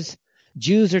much as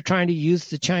Jews are trying to use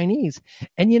the Chinese.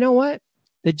 And you know what?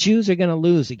 The Jews are going to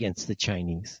lose against the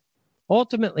Chinese.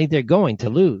 Ultimately, they're going to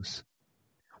lose,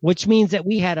 which means that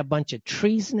we had a bunch of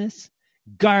treasonous,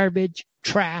 garbage,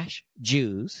 trash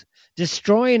Jews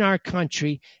destroying our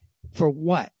country for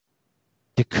what?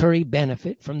 To curry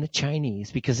benefit from the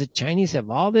Chinese, because the Chinese have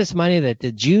all this money that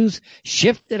the Jews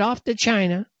shifted off to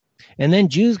China, and then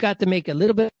Jews got to make a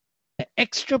little bit of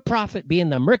extra profit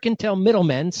being the mercantile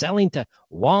middlemen selling to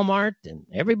Walmart and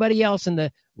everybody else in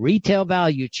the retail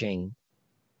value chain.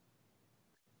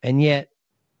 And yet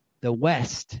the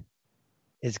West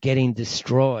is getting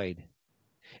destroyed.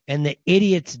 And the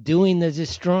idiots doing the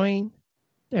destroying,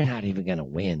 they're not even going to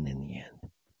win in the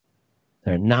end.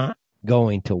 They're not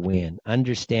going to win.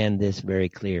 Understand this very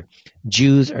clear.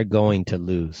 Jews are going to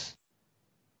lose.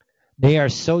 They are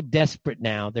so desperate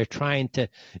now. They're trying to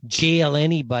jail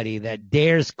anybody that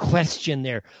dares question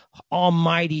their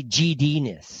almighty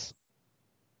GD-ness.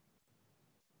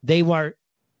 They were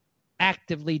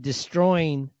actively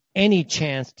destroying any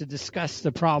chance to discuss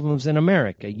the problems in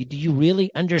America. Do you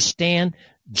really understand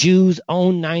Jews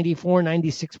own 94,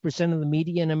 96% of the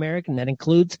media in America, and that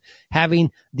includes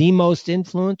having the most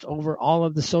influence over all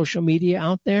of the social media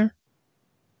out there?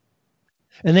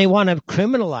 And they want to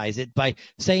criminalize it by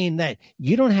saying that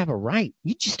you don't have a right.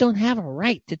 You just don't have a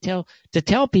right to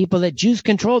tell people that Jews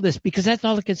control this, because that's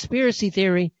all a conspiracy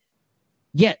theory.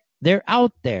 Yet they're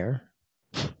out there,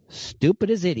 stupid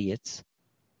as idiots,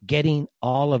 getting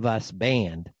all of us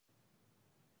banned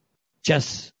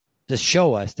just to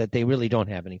show us that they really don't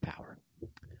have any power.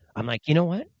 I'm like, you know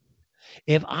what?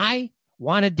 If I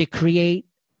wanted to create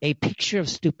a picture of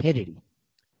stupidity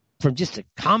from just a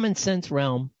common sense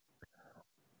realm,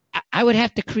 I would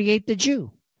have to create the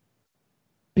Jew,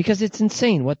 because it's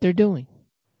insane what they're doing.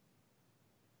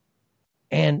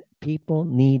 And people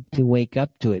need to wake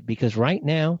up to it, because right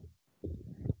now,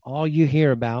 all you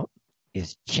hear about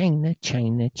is China,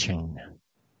 China, China.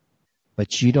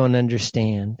 But you don't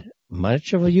understand.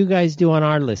 Much of what you guys do on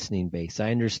our listening base,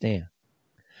 I understand.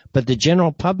 But the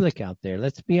general public out there,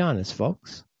 let's be honest,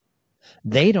 folks,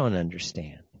 they don't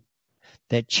understand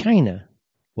that China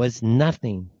was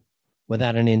nothing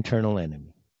without an internal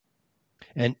enemy,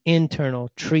 an internal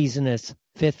treasonous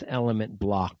fifth element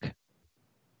block.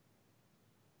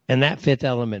 And that fifth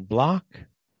element block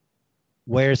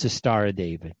wears the Star of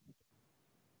David.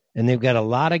 And they've got a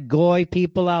lot of goy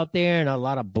people out there and a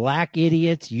lot of black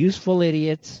idiots, useful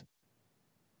idiots,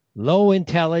 low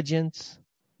intelligence,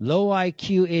 low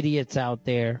IQ idiots out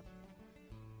there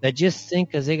that just think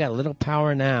because they got a little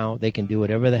power now, they can do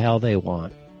whatever the hell they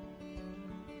want.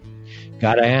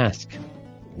 Gotta ask,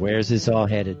 where's this all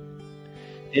headed?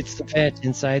 It's the Fetch,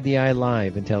 Inside the Eye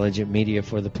Live, intelligent media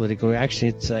for the political. Actually,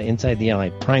 it's Inside the Eye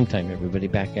Live, primetime, everybody,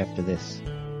 back after this.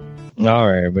 All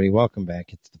right, everybody, welcome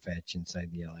back. It's the Fetch,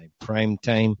 Inside the Eye Live,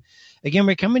 primetime. Again,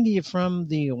 we're coming to you from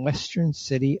the western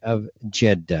city of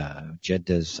Jeddah.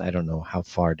 Jeddah's, I don't know how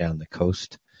far down the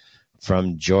coast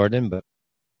from Jordan, but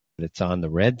it's on the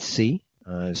Red Sea,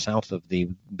 south of the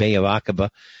Bay of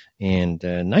Aqaba. And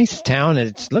nice town.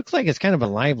 It looks like it's kind of a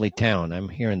lively town. I'm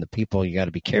hearing the people, you got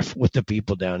to be careful with the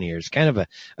people down here. It's kind of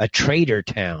a trader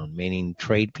town, meaning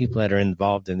trade people that are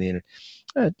involved in the,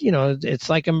 it's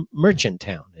like a merchant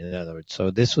town, in other words.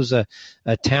 So this was a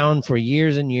town for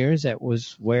years and years that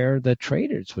was where the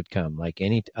traders would come. Like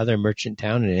any other merchant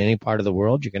town in any part of the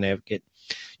world,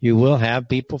 you will have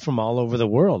people from all over the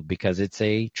world, because it's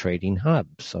a trading hub.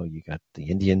 So you got the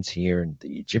Indians here and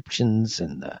the Egyptians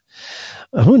and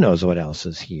who knows what else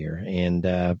is here.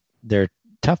 And they're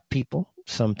tough people.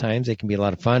 Sometimes they can be a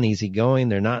lot of fun, easygoing.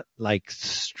 They're not like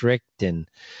strict and,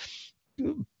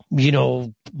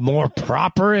 more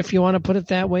proper, if you want to put it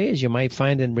that way, as you might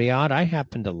find in Riyadh. I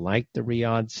happen to like the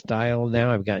Riyadh style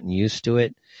now. I've gotten used to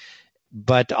it.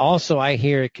 But also I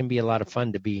hear it can be a lot of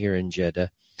fun to be here in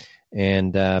Jeddah.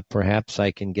 And perhaps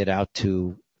I can get out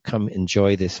to come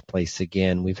enjoy this place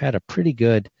again. We've had a pretty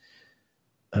good,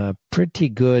 man.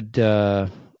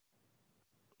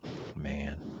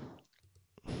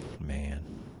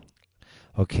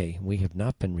 Okay, we have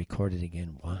not been recorded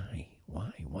again. Why?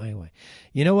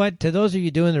 You know what? To those of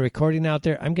you doing the recording out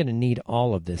there, I'm going to need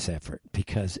all of this effort,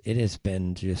 because it has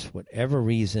been just whatever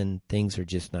reason, things are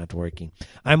just not working.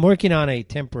 I'm working on a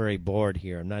temporary board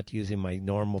here. I'm not using my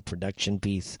normal production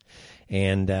piece.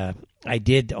 And I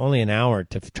did only an hour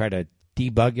to try to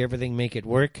debug everything, make it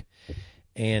work.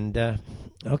 And,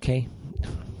 okay,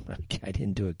 I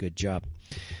didn't do a good job.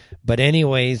 But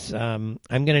anyways, I'm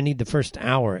going to need the first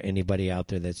hour, anybody out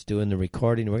there that's doing the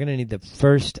recording. We're going to need the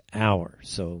first hour.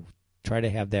 So try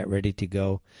to have that ready to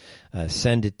go.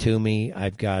 Send it to me.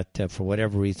 I've got, for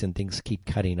whatever reason, things keep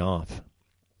cutting off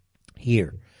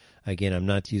here. Again, I'm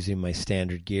not using my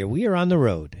standard gear. We are on the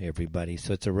road, everybody.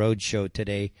 So it's a road show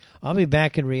today. I'll be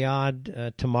back in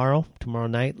Riyadh tomorrow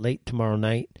night, late tomorrow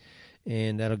night.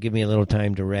 And that'll give me a little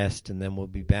time to rest. And then we'll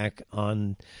be back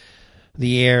on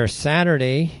the air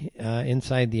Saturday,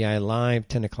 Inside the Eye Live,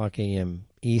 10 o'clock a.m.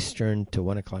 Eastern to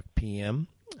 1 o'clock p.m.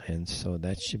 And so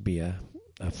that should be a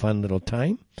fun little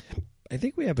time. I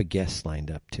think we have a guest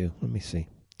lined up, too. Let me see.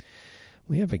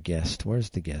 We have a guest.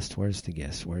 Where's the guest? We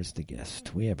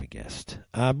have a guest.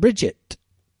 Bridget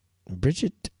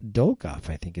Dolgoff,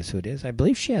 I think is who it is. I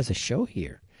believe she has a show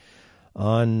here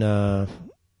on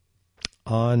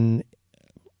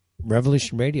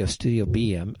Revolution Radio Studio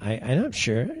B. I'm not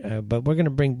sure, but we're going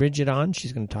to bring Bridget on.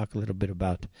 She's going to talk a little bit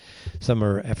about some of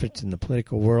her efforts in the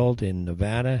political world in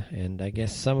Nevada, and I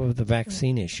guess some of the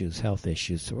vaccine issues, health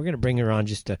issues. So we're going to bring her on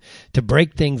just to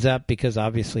break things up, because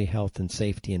obviously health and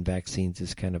safety and vaccines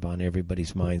is kind of on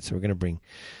everybody's mind. So we're going to bring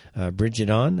Bridget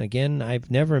on. Again, I've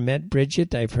never met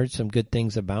Bridget. I've heard some good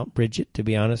things about Bridget, to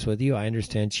be honest with you. I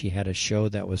understand she had a show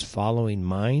that was following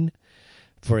mine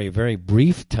for a very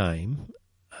brief time.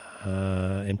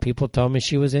 And people told me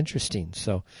she was interesting.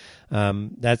 So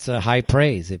that's a high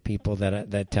praise. If people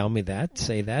that tell me that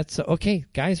say that. So, okay,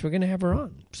 guys, we're going to have her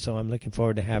on. So I'm looking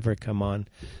forward to have her come on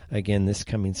again this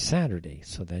coming Saturday.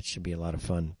 So that should be a lot of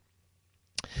fun.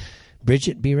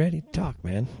 Bridget, be ready to talk,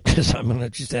 man, because I'm going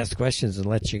to just ask questions and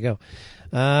let you go.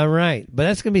 All right. But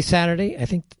that's going to be Saturday, I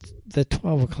think the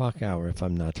 12 o'clock hour, if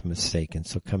I'm not mistaken.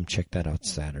 So come check that out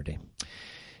Saturday.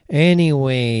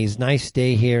 Anyways, nice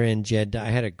day here in Jeddah. I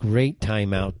had a great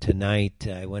time out tonight.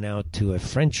 I went out to a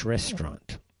French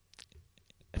restaurant.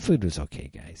 The food was okay,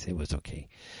 guys. It was okay.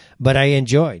 But I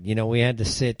enjoyed. We had to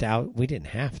sit out. We didn't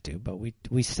have to, but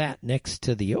we sat next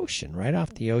to the ocean, right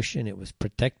off the ocean. It was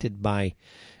protected by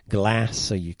glass,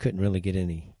 so you couldn't really get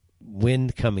any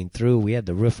wind coming through. We had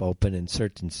the roof open in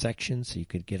certain sections, so you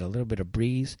could get a little bit of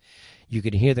breeze. You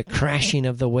could hear the crashing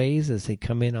of the waves as they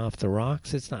come in off the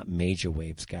rocks. It's not major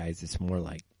waves, guys. It's more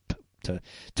like, to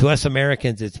us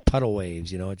Americans, it's puddle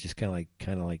waves. Just kind of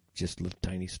like just little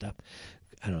tiny stuff.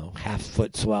 I don't know,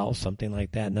 half-foot swell, something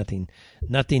like that. Nothing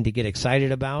to get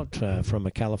excited about from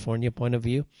a California point of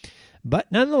view. But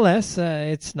nonetheless,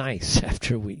 it's nice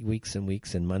after weeks and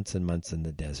weeks and months in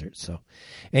the desert. So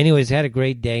anyways, had a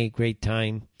great day, great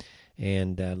time,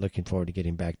 and looking forward to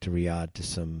getting back to Riyadh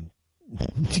to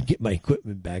get my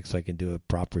equipment back so I can do a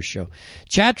proper show.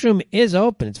 Chat room is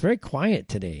open. It's very quiet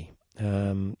today.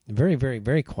 Very, very,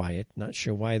 very quiet. Not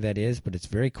sure why that is, but it's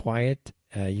very quiet.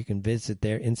 You can visit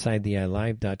there,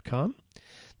 InsideTheEyeLive.com.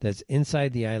 That's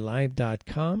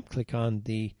InsideTheEyeLive.com. Click on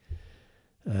the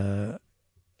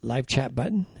live chat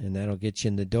button, and that'll get you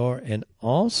in the door. And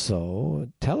also,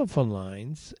 telephone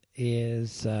lines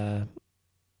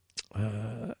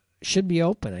should be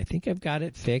open. I think I've got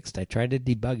it fixed. I tried to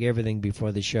debug everything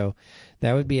before the show.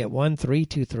 That would be at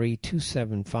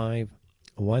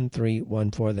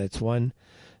 1-323-275-1314. That's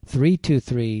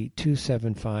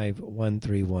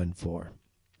 1-323-275-1314.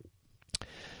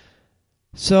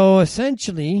 So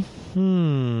essentially,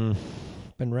 been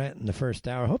ranting the first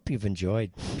hour. Hope you've enjoyed.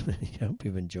 I hope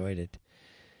you've enjoyed it.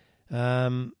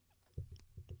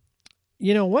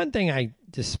 One thing I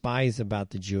despise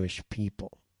about the Jewish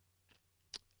people,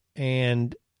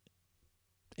 and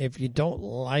if you don't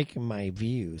like my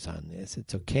views on this,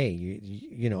 it's okay.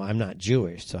 I'm not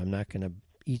Jewish, so I'm not going to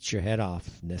eat your head off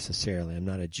necessarily. I'm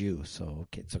not a Jew, so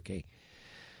it's okay.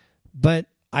 But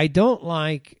I don't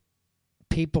like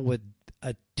people with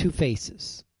two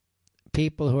faces,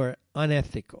 people who are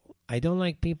unethical. I don't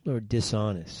like people who are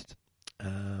dishonest,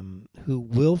 who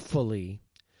willfully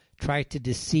try to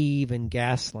deceive and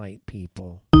gaslight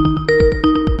people.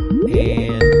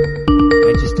 And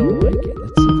I just don't like it.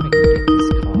 Let's see if I can get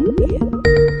this call in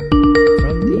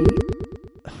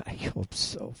I hope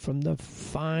so, from the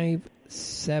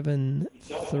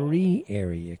 573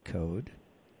 area code.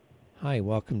 Hi,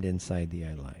 welcome to Inside the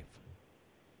Eye Live.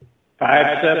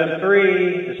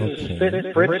 573. This is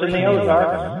Fritz in the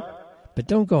Ozarks. But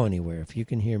don't go anywhere. If you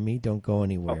can hear me, don't go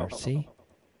anywhere. See?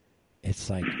 It's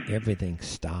like everything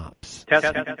stops. Test.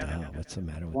 What's the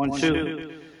matter with 1,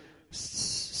 2.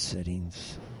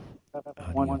 Settings.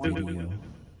 One, Audio, two. video.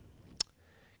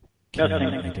 Testing.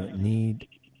 I don't need.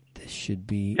 This should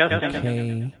be Testing.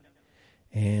 okay.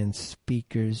 And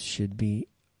speakers should be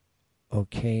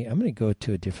okay. I'm going to go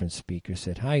to a different speaker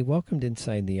set. Hi, welcome to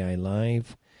Inside the Eye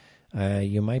Live.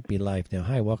 You might be live now.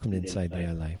 Hi, welcome to Inside the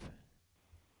Eye Live.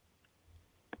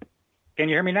 Can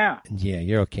you hear me now? Yeah,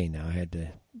 you're okay now. I had to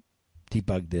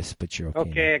debug this, but you're okay.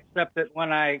 Okay, except that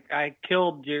when I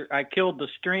killed the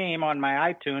stream on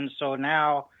my iTunes, so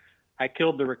now I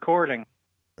killed the recording.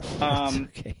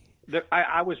 Okay.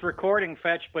 I was recording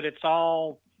Fetch, but it's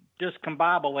all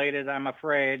discombobulated, I'm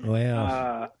afraid.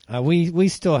 Well, we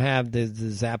still have the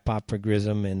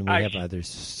Zapopregrism, and we have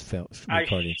others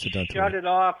recording, so don't worry. I shut it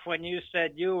off when you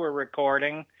said you were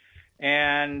recording,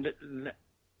 and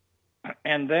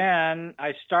then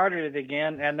I started it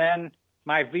again, and then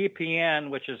my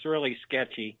VPN, which is really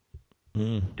sketchy,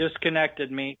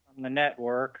 disconnected me from the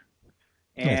network,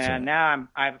 and now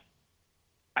I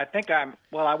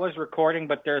was recording,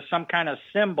 but there's some kind of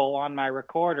symbol on my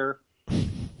recorder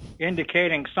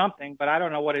indicating something, but I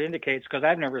don't know what it indicates because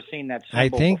I've never seen that symbol I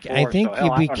think before,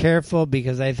 you be careful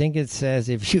because I think it says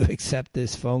if you accept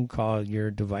this phone call, your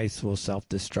device will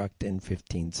self-destruct in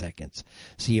 15 seconds.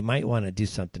 So you might want to do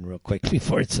something real quick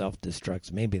before it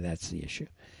self-destructs. Maybe that's the issue.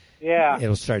 Yeah,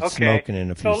 it'll start smoking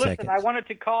in a few seconds. So listen, I wanted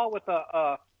to call with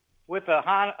a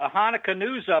Hanukkah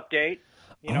news update.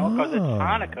 Because it's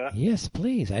Hanukkah. Yes,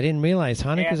 please. I didn't realize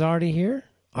Hanukkah's already here.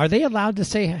 Are they allowed to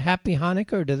say Happy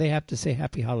Hanukkah, or do they have to say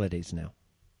Happy Holidays now?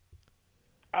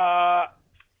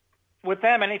 With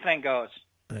them, anything goes.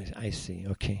 I see.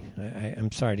 Okay,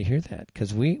 I'm sorry to hear that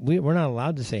because we're not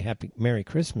allowed to say Merry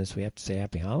Christmas. We have to say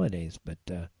Happy Holidays, but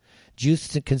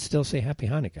Jews can still say Happy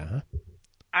Hanukkah, huh?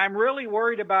 I'm really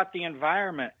worried about the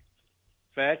environment,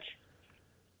 Fetch.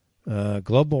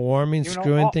 Global warming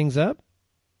screwing things up?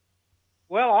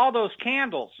 Well, all those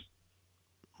candles.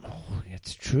 Oh,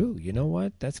 it's true. You know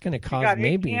what? That's going to cause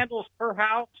eight candles per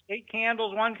house. 8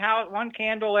 candles, one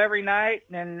candle every night,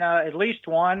 and at least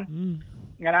one.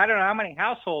 And I don't know how many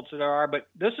households there are, but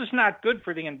this is not good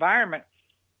for the environment.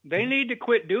 They need to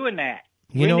quit doing that.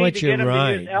 You know what? You're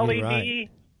right. To use LED,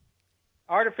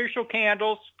 artificial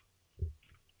candles.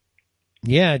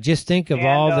 Yeah, just think of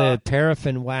all the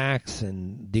paraffin wax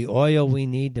and the oil we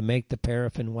need to make the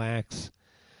paraffin wax.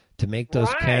 To make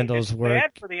those candles work. It's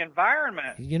bad for the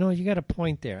environment. You got a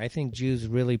point there. I think Jews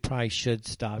really probably should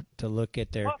stop to look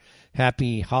at their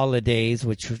happy holidays,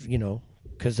 which,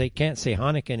 because they can't say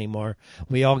Hanukkah anymore.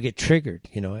 We all get triggered,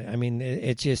 I mean,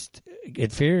 it just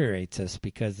infuriates us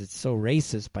because it's so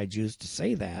racist by Jews to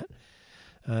say that.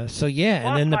 And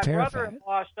then the paraffin. My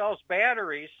brother-in-law sells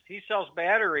batteries. He sells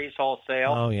batteries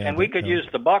wholesale. Oh, yeah, and we could use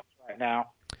the bucks right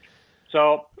now.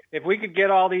 So if we could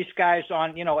get all these guys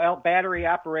on,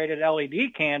 battery-operated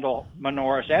LED candle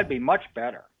menorahs, that'd be much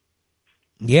better.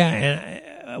 Yeah,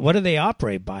 and what do they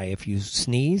operate by? If you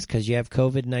sneeze because you have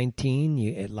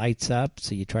COVID-19, it lights up,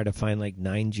 so you try to find like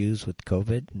 9 Jews with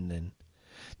COVID, and then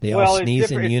they all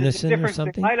sneeze in unison or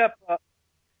something? Light up,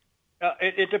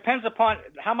 it depends upon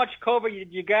how much COVID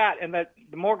you got, and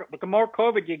the more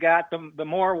COVID you got, the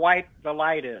more white the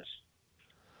light is.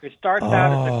 It starts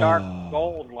out as a dark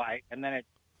gold light, and then it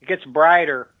gets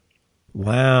brighter.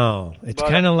 Wow. It's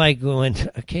kind of like going,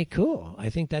 okay, cool. I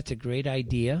think that's a great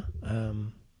idea.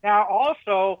 Now,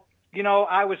 also,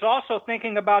 I was also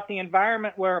thinking about the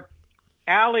environment where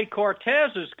Allie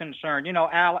Cortez is concerned.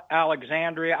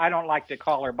 Alexandria. I don't like to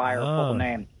call her by her full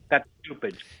name. That's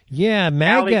stupid. Yeah,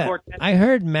 MAGA. I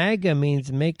heard MAGA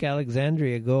means make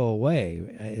Alexandria go away.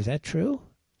 Is that true?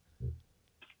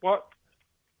 Well,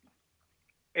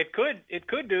 it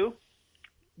could do,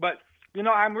 but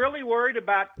I'm really worried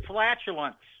about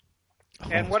flatulence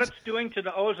and what it's doing to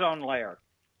the ozone layer.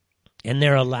 And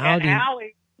they're allowed.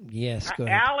 Allie, yes, go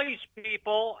ahead. Allie's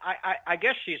people. I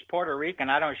guess she's Puerto Rican.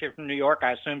 I don't know. She's from New York.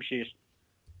 I assume she's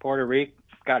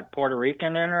got Puerto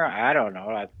Rican in her. I don't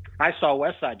know. I saw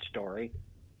West Side Story.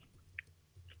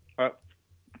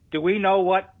 Do we know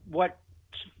what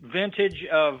vintage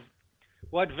of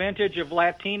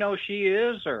Latino she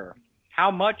is, or how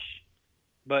much?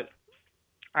 But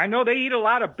I know they eat a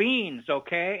lot of beans,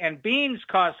 okay? And beans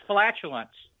cause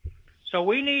flatulence. So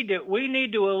we need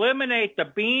to eliminate the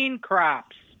bean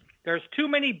crops. There's too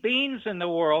many beans in the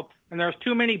world, and there's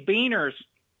too many beaners.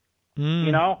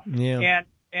 Yeah.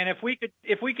 And if we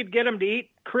could get them to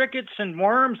eat crickets and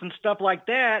worms and stuff like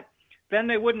that, then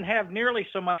they wouldn't have nearly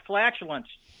so much flatulence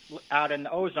out in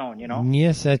the ozone,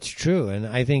 Yes, that's true. And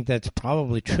I think that's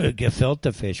probably true of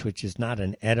gefilte fish, which is not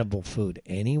an edible food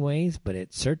anyways, but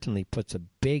it certainly puts a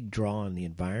big draw on the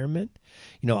environment.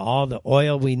 All the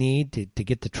oil we need to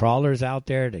get the trawlers out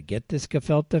there to get this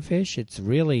gefilte fish, it's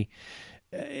really,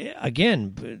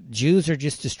 again, Jews are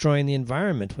just destroying the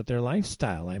environment with their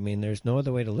lifestyle. I mean, there's no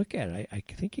other way to look at it. I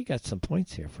think you got some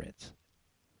points here, Fritz.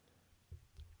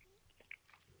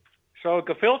 So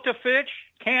gefilte fish,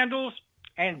 candles,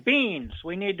 and beans,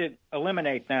 we need to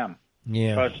eliminate them.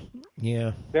 Yeah, because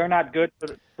they're not good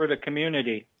for the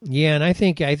community. Yeah, and I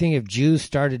think if Jews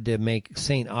started to make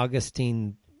St.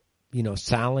 Augustine,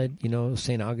 salad,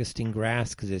 St. Augustine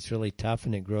grass, because it's really tough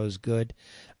and it grows good,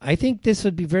 I think this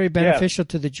would be very beneficial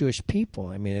to the Jewish people.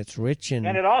 I mean, it's rich and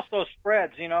it also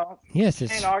spreads. Yes,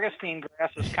 St. Augustine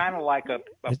grass is kind of like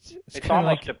it's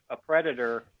almost like a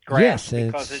predator grass. Yes,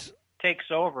 because it takes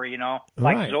over,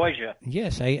 like zoysia.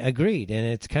 Yes, I agreed, and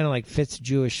it's kind of like fits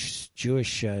Jewish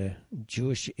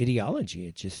ideology.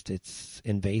 It's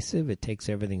invasive. It takes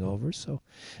everything over. So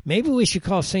maybe we should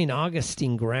call St.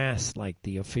 Augustine grass like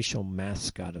the official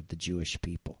mascot of the Jewish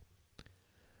people.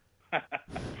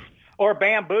 Or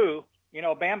bamboo.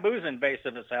 Bamboo's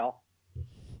invasive as hell.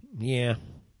 Yeah,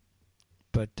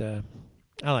 but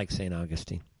I like St.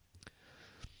 Augustine.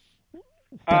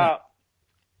 But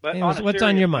Anyways, on a what's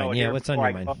on your serious mind? note Yeah, here, what's on before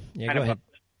your I mind? go, Yeah, go ahead.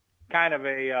 Kind of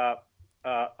a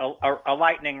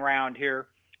lightning round here.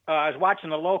 I was watching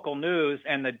the local news,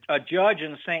 and a judge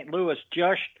in St. Louis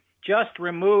just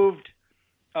removed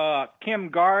Kim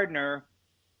Gardner.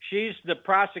 She's the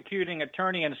prosecuting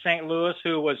attorney in St. Louis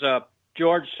who was a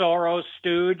George Soros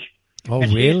stooge. Oh,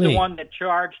 and really? She's the one that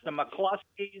charged the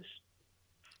McCluskeys.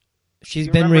 She's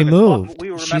been removed. We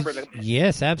remember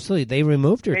Yes, absolutely. They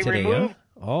removed her today, huh?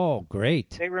 Oh,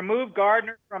 great. They removed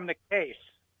Gardner from the case.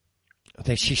 I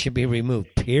think she should be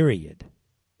removed, period.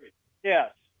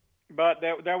 Yes, but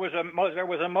there was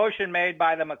a motion made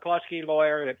by the McCluskey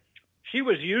lawyer that she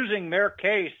was using their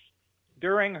case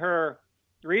during her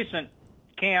recent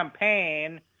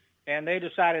campaign, and they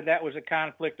decided that was a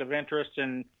conflict of interest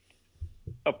and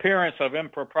appearance of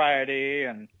impropriety,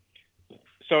 and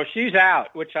so she's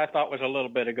out, which I thought was a little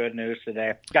bit of good news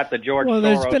today. Got the George Soros. Well,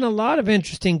 there's been a lot of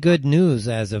interesting good news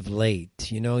as of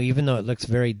late, even though it looks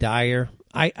very dire.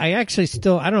 I actually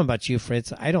still, I don't know about you,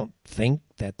 Fritz, I don't think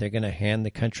that they're going to hand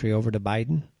the country over to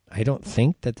Biden. I don't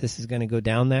think that this is going to go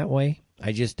down that way.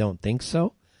 I just don't think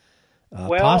so.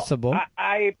 Possible.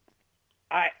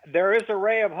 There is a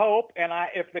ray of hope, and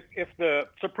if the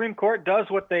Supreme Court does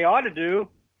what they ought to do,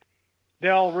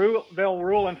 they'll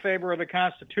rule in favor of the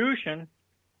Constitution,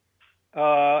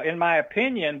 in my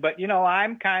opinion. But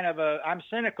I'm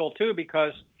cynical too,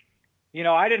 because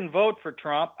I didn't vote for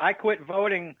Trump. I quit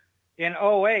voting in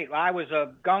 2008. I was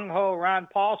a gung-ho Ron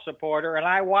Paul supporter, and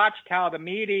I watched how the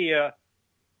media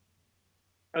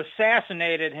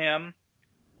assassinated him.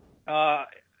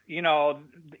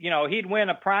 He'd win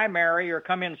a primary or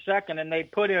come in second, and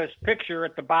they'd put his picture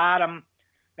at the bottom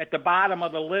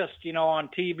of the list, on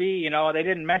TV. They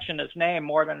didn't mention his name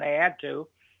more than they had to.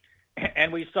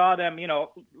 And we saw them,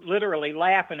 literally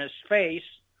laugh in his face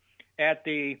at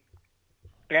the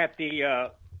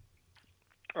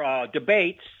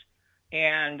debates.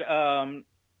 And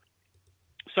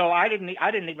so I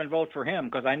didn't even vote for him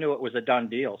because I knew it was a done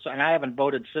deal. So, and I haven't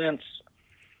voted since.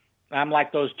 I'm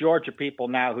like those Georgia people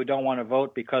now who don't want to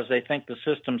vote because they think the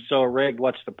system's so rigged.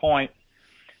 What's the point?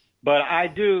 But I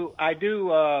do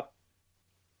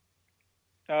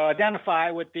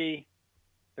identify with the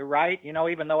right,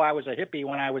 even though I was a hippie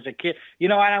when I was a kid.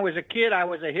 When I was a kid, I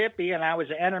was a hippie and I was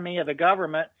an enemy of the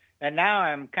government. And now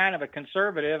I'm kind of a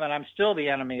conservative and I'm still the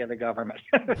enemy of the government.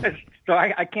 So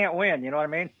I can't win. You know what I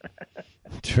mean?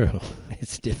 True.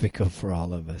 It's difficult for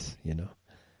all of us,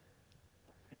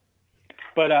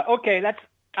 But okay,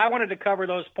 I wanted to cover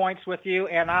those points with you,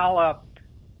 and I'll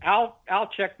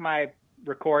check my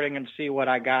recording and see what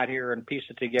I got here and piece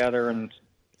it together. And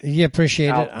yeah, appreciate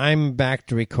it. I'm back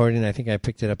to recording. I think I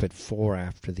picked it up at 4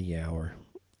 after the hour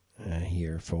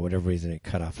here. For whatever reason, it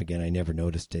cut off again. I never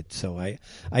noticed it, so I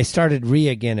started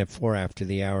again at 4 after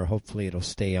the hour. Hopefully, it'll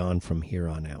stay on from here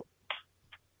on out.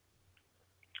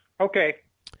 Okay.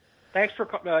 Thanks for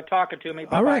talking to me.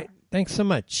 Bye-bye. All right. Thanks so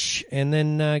much. And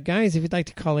then, guys, if you'd like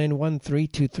to call in,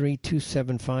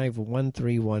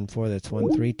 1-323-275-1314. That's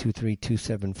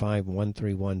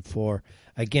 1-323-275-1314.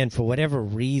 Again, for whatever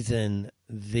reason,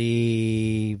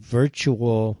 the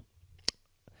virtual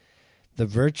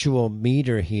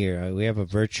meter here, we have a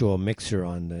virtual mixer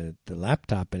on the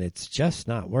laptop, and it's just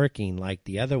not working like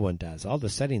the other one does. All the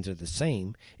settings are the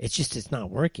same. It's not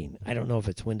working. I don't know if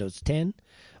it's Windows 10.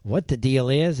 What the deal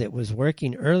is, it was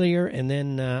working earlier, and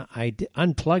then I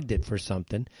unplugged it for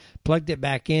something, plugged it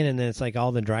back in, and then it's like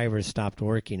all the drivers stopped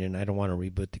working, and I don't want to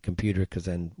reboot the computer because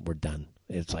then we're done.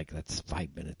 It's like that's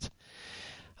 5 minutes.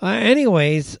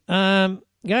 Anyways,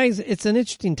 guys, it's an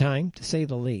interesting time, to say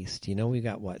the least. We've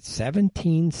got,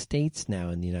 17 states now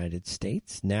in the United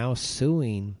States now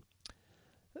suing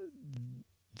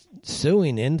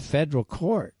in federal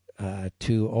court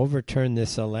to overturn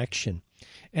this election.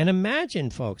 And imagine,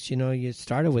 folks, you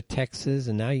started with Texas,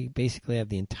 and now you basically have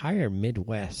the entire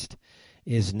Midwest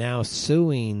is now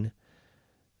suing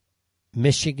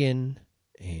Michigan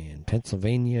and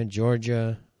Pennsylvania,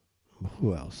 Georgia,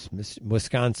 who else?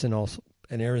 Wisconsin also,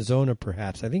 and Arizona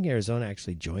perhaps. I think Arizona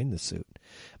actually joined the suit.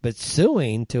 But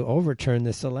suing to overturn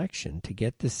this election, to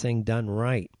get this thing done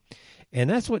right. And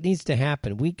that's what needs to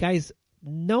happen.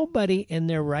 Nobody in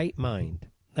their right mind,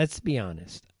 let's be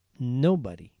honest,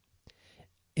 nobody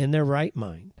in their right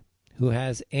mind who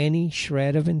has any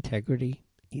shred of integrity,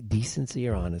 decency,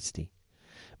 or honesty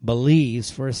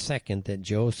believes for a second that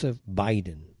Joseph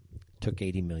Biden took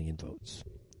 80 million votes.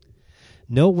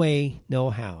 No way, no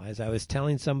how. As I was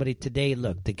telling somebody today,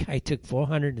 look, the guy took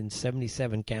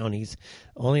 477 counties,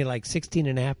 only like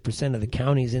 16.5% of the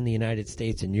counties in the United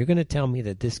States, and you're going to tell me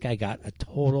that this guy got a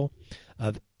total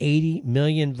of 80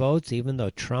 million votes, even though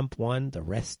Trump won the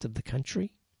rest of the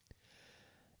country.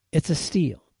 It's a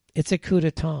steal. It's a coup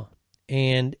d'etat.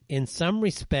 And in some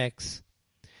respects,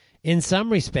 and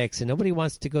nobody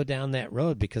wants to go down that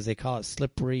road because they call it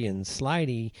slippery and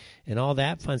slidey and all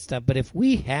that fun stuff. But if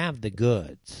we have the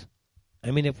goods,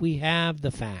 if we have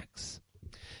the facts,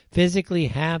 physically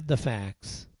have the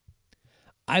facts,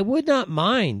 I would not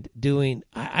mind doing,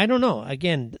 I don't know.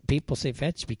 Again, people say,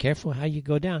 Fetch, be careful how you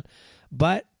go down.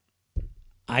 But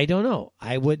I don't know.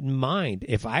 I wouldn't mind.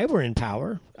 If I were in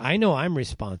power, I know I'm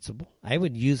responsible. I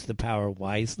would use the power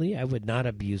wisely. I would not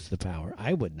abuse the power.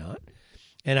 I would not.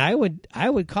 And I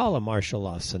would call a martial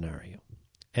law scenario.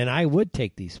 And I would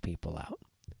take these people out.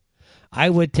 I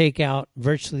would take out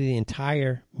virtually the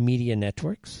entire media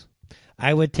networks.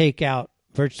 I would take out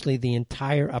virtually the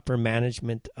entire upper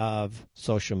management of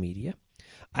social media.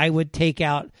 I would take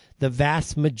out the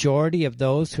vast majority of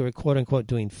those who are, quote unquote,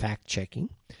 doing fact checking.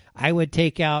 I would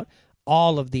take out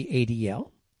all of the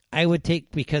ADL. I would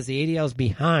take, because the ADL is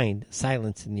behind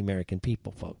silencing the American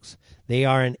people, folks. They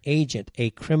are an agent, a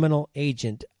criminal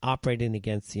agent operating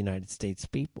against the United States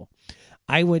people.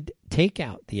 I would take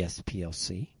out the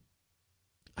SPLC.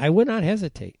 I would not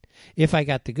hesitate if I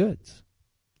got the goods.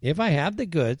 If I have the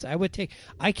goods, I would take.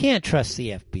 I can't trust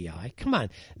the FBI. Come on.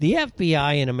 The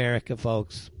FBI in America,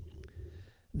 folks,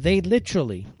 they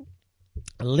literally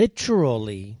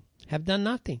have done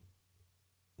nothing.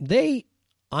 They,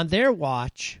 on their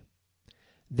watch,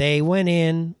 they went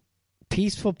in,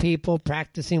 peaceful people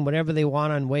practicing whatever they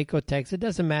want on Waco, Texas. It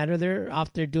doesn't matter. They're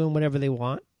off there doing whatever they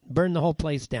want. Burned the whole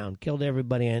place down. Killed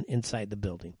everybody inside the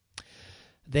building.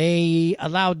 They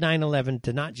allowed 9/11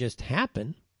 to not just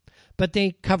happen, but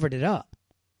they covered it up.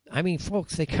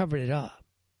 Folks, they covered it up.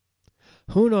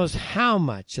 Who knows how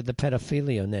much of the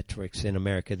pedophilia networks in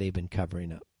America they've been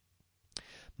covering up.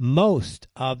 Most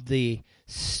of the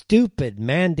stupid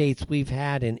mandates we've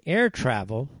had in air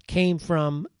travel came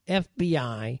from the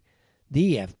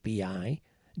FBI,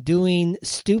 doing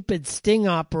stupid sting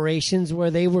operations where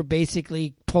they were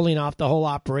basically pulling off the whole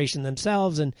operation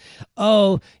themselves. And,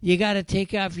 you got to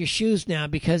take off your shoes now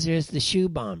because there's the shoe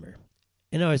bomber.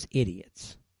 In other words,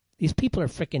 idiots. These people are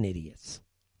freaking idiots.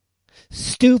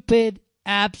 Stupid,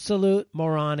 absolute,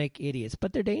 moronic idiots.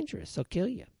 But they're dangerous. They'll kill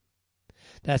you.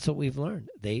 That's what we've learned.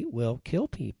 They will kill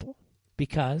people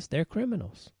because they're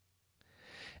criminals.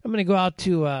 I'm going to go out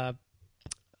to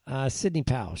Sidney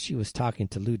Powell. She was talking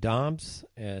to Lou Dobbs,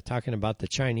 talking about the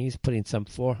Chinese putting some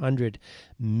 $400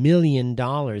 million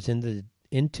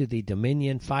into the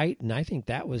Dominion fight. And I think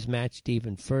that was matched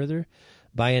even further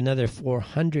by another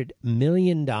 $400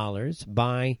 million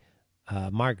by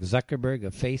Mark Zuckerberg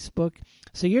of Facebook.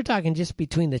 So you're talking just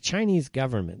between the Chinese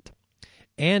government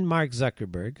and Mark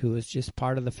Zuckerberg, who is just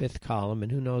part of the fifth column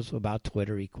and who knows about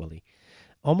Twitter equally,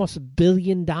 almost $1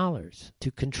 billion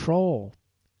to control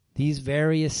these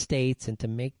various states and to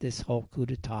make this whole coup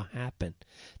d'etat happen.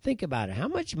 Think about it. How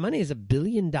much money is $1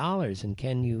 billion? And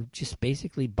can you just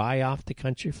basically buy off the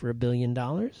country for $1 billion?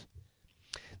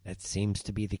 That seems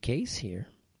to be the case here.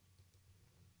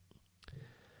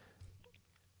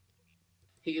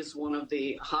 He is one of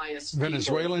the highest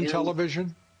Venezuelan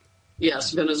television?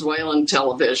 Yes, Venezuelan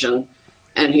television.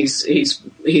 And he's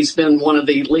been one of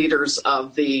the leaders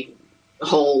of the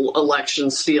whole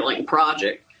election stealing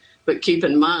project. But keep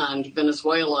in mind,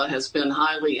 Venezuela has been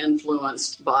highly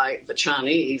influenced by the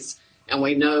Chinese. And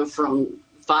we know from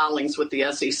filings with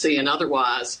the SEC and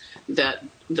otherwise that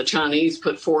the Chinese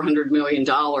put $400 million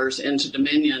into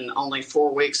Dominion only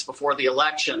 4 weeks before the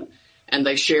election. And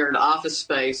they shared office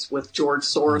space with George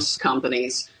Soros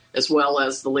companies, as well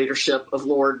as the leadership of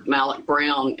Lord Malloch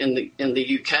Brown in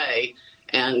the UK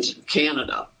and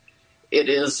Canada. It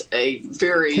is a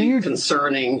very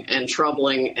concerning and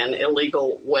troubling and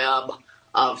illegal web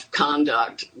of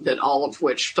conduct that all of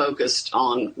which focused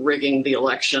on rigging the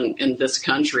election in this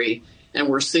country. And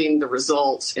we're seeing the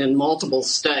results in multiple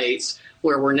states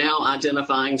where we're now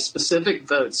identifying specific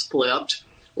votes flipped,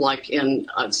 like in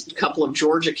a couple of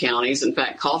Georgia counties. In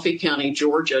fact, Coffee County,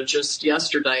 Georgia, just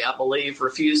yesterday, I believe,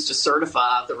 refused to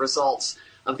certify the results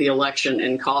of the election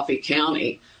in Coffee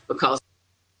County because.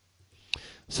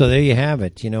 So there you have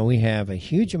it. We have a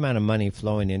huge amount of money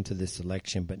flowing into this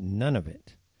election, but none of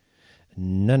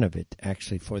it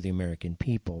actually for the American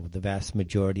people. The vast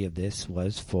majority of this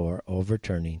was for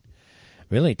overturning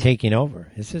really taking over.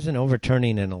 This isn't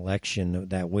overturning an election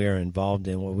that we're involved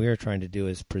in. What we're trying to do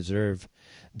is preserve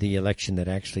the election that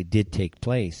actually did take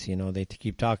place. You know, they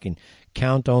keep talking,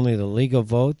 count only the legal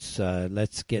votes.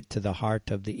 Let's get to the heart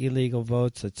of the illegal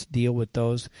votes. Let's deal with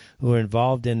those who are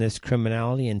involved in this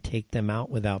criminality and take them out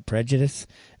without prejudice.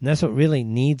 And that's what really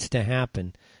needs to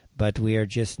happen. But we are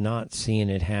just not seeing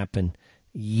it happen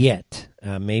yet.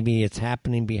 Maybe it's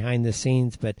happening behind the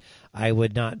scenes, but I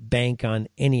would not bank on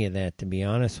any of that, to be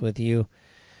honest with you.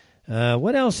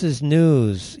 What else is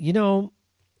news? You know,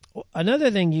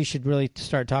 another thing you should really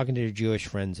start talking to your Jewish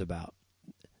friends about.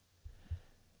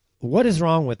 What is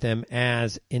wrong with them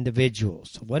as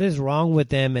individuals? What is wrong with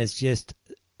them as just,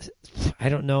 I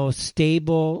don't know,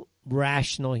 stable,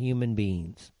 rational human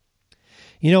beings?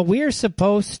 You know, we're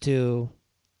supposed to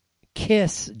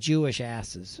kiss Jewish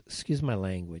asses. Excuse my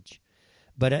language.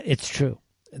 But it's true.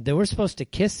 That we're supposed to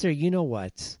kiss their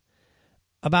you-know-whats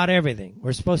about everything.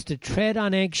 We're supposed to tread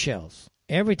on eggshells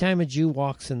every time a Jew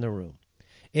walks in the room.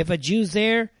 If a Jew's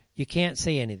there, you can't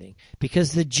say anything.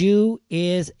 Because the Jew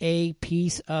is a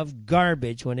piece of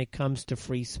garbage when it comes to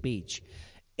free speech.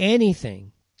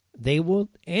 Anything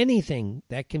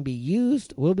that can be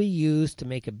used will be used to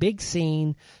make a big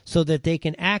scene so that they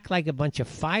can act like a bunch of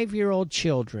 5-year-old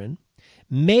children,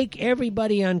 make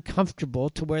everybody uncomfortable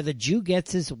to where the Jew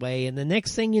gets his way, and the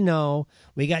next thing you know,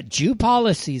 we got Jew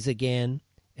policies again,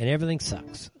 and everything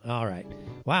sucks. All right.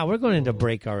 Wow, we're going into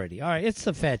break already. All right, it's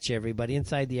The Fetch, everybody.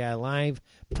 Inside the Eye Live.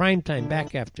 Primetime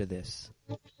back after this.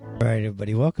 All right,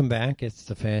 everybody, welcome back. It's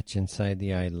The Fetch, Inside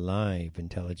the Eye Live,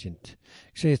 intelligent.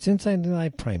 Actually, it's Inside the Eye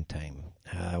Primetime.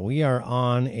 We are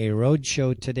on a road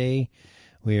show today.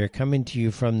 We are coming to you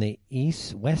from the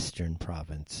western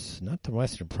province. Not the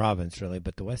western province, really,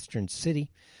 but the western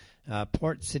city,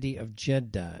 port city of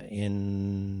Jeddah,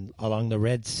 along the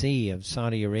Red Sea of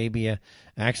Saudi Arabia.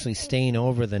 Actually staying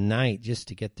over the night just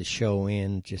to get the show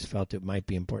in. Just felt it might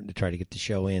be important to try to get the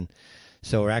show in.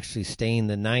 So we're actually staying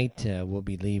the night. We'll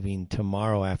be leaving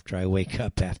tomorrow after I wake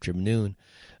up after noon.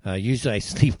 Usually I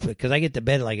sleep because I get to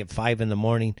bed like at 5 in the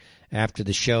morning after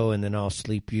the show, and then I'll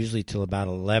sleep usually till about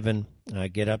 11.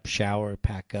 Get up, shower,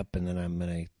 pack up, and then I'm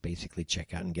going to basically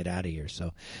check out and get out of here.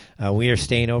 So we are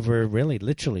staying over really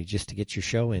literally just to get your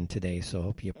show in today. So I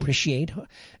hope you appreciate.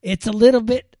 It's a little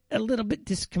bit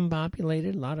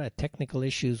discombobulated. A lot of technical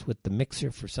issues with the mixer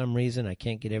for some reason. I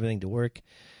can't get everything to work.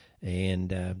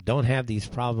 And don't have these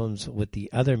problems with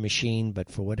the other machine,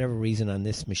 but for whatever reason on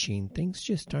this machine, things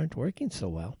just aren't working so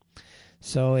well.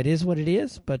 So it is what it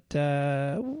is, but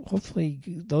hopefully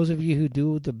those of you who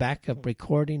do the backup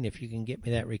recording, if you can get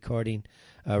me that recording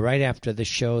right after the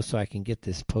show so I can get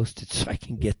this posted so I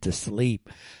can get to sleep,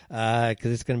 because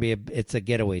it's going to be it's a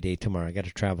getaway day tomorrow. I got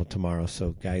to travel tomorrow,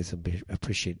 so guys,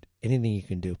 appreciate anything you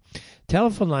can do.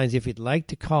 Telephone lines, if you'd like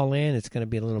to call in, it's going to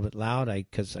be a little bit loud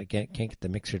because I can't get the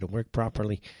mixer to work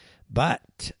properly.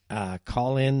 But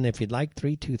call in if you'd like,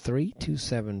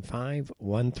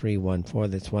 323-275-1314.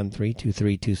 That's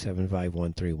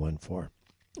 1-323-275-1314.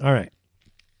 All right.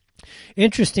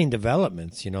 Interesting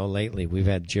developments, lately. We've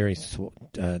had Jerry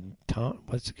Tom,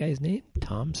 what's the guy's name?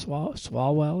 Tom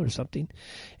Swalwell or something.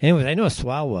 Anyways, I know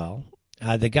Swalwell.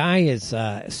 The guy is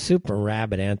a super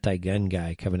rabid anti-gun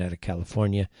guy coming out of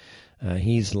California.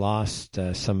 He's lost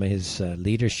some of his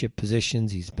leadership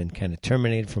positions. He's been kind of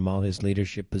terminated from all his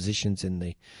leadership positions in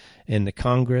the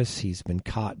Congress. He's been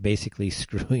caught basically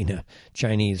screwing a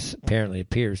Chinese, apparently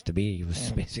appears to be. He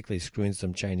was basically screwing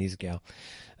some Chinese gal,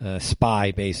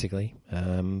 spy basically.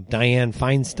 Dianne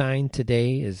Feinstein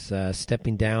today is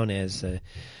stepping down as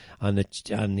on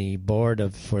the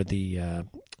board for the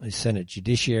Senate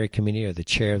Judiciary Committee, or the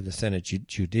chair of the Senate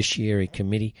Judiciary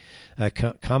Committee.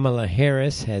 Kamala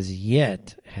Harris has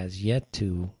yet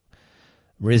to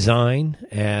resign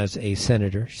as a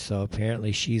senator, so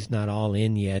apparently she's not all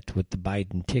in yet with the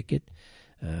Biden ticket.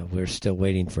 We're still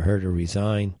waiting for her to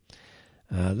resign.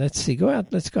 Let's go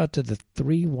out to the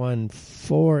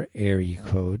 314 area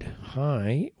code.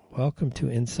 Hi, welcome to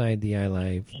Inside the Eye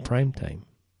Live Primetime.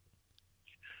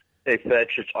 Hey,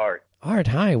 Fetch, it's Art. Art,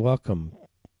 hi, welcome.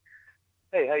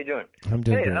 Hey, how you doing? I'm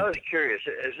doing great. I was curious.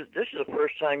 This is the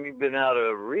first time you've been out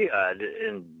of Riyadh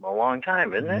in a long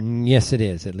time, isn't it? Yes, it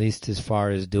is, at least as far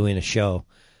as doing a show.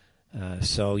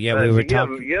 So, yeah, we were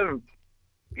talking. You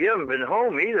haven't been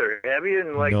home either, have you,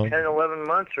 in like 10, 11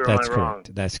 months, or am I wrong?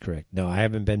 That's correct. No, I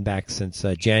haven't been back since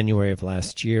January of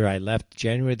last year. I left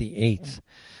January the 8th,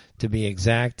 to be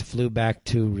exact, flew back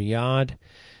to Riyadh,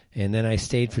 and then I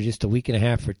stayed for just a week and a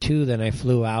half or two. Then I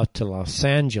flew out to Los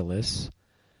Angeles.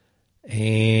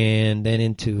 and then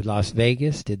into Las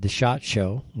Vegas, did the SHOT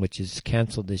Show, which is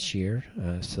canceled this year.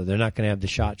 So they're not going to have the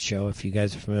SHOT Show, if you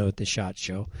guys are familiar with the SHOT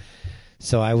Show.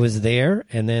 So I was there,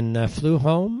 and then flew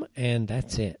home, and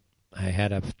that's it. I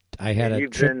had a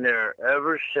You've trip. been there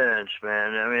ever since,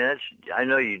 man. I mean, I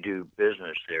know you do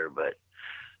business there, but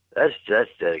that's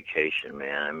dedication,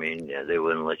 man. I mean, they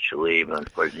wouldn't let you leave.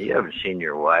 Unfortunately, you haven't seen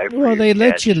your wife. Well, they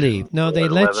let you leave. In, No, they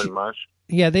let 11 you. months?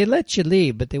 Yeah, they let you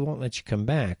leave, but they won't let you come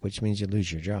back, which means you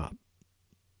lose your job.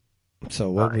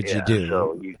 So what would you do?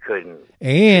 So you couldn't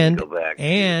go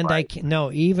back.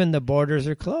 No, even the borders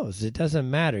are closed. It doesn't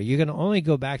matter. You're going to only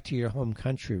go back to your home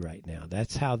country right now.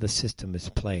 That's how the system is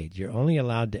played. You're only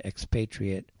allowed to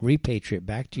repatriate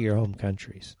back to your home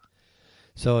countries.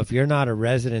 So if you're not a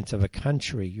resident of a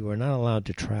country, you are not allowed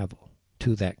to travel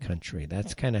to that country.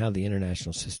 That's kind of how the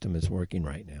international system is working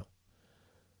right now.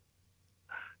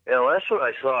 Yeah, well, that's what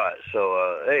I thought.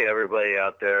 So, hey, everybody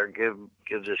out there, give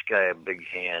this guy a big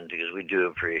hand because we do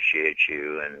appreciate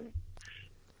you. And,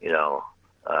 you know,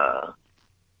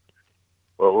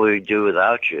 what would we do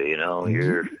without you? You know,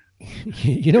 you're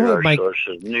our source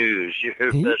of news.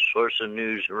 You're the best source of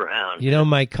news around. You know,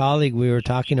 my colleague, we were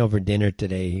talking over dinner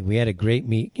today. We had a great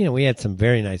we had some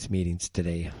very nice meetings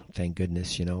today. Thank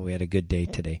goodness, we had a good day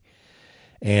today.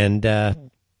 And,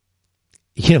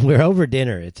 we're over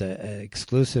dinner. It's an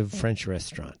exclusive French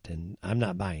restaurant, and I'm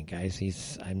not buying,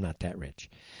 guys. I'm not that rich.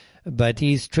 But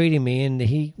he's treating me, and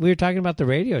we were talking about the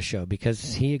radio show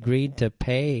because he agreed to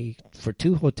pay for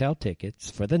 2 hotel tickets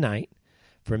for the night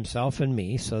for himself and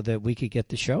me so that we could get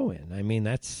the show in.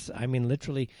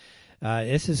 Literally,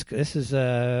 this is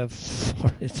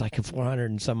it's like a $400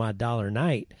 and some odd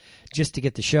night just to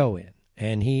get the show in.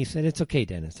 And he said, "It's okay,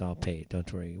 Dennis. I'll pay.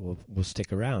 Don't worry. We'll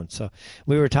stick around." So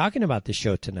we were talking about the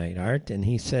show tonight, Art, and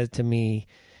he said to me,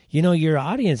 "Your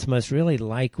audience must really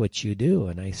like what you do."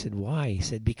 And I said, "Why?" He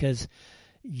said, "Because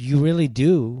you really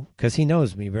do," because he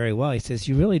knows me very well. He says,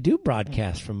 "You really do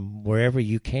broadcast from wherever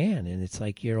you can, and it's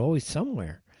like you're always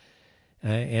somewhere."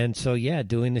 And so,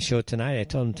 doing the show tonight, I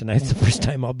told him tonight's the first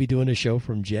time I'll be doing a show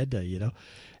from Jeddah,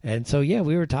 And so,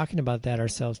 we were talking about that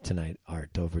ourselves tonight,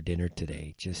 Art, over dinner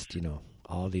today. Just,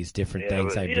 all these different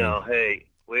things I bring. Hey,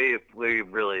 we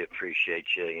really appreciate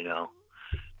you,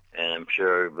 and I'm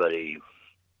sure everybody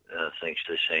thinks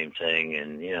the same thing.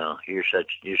 And you're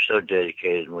so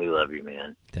dedicated, and we love you,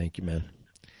 man. Thank you, man.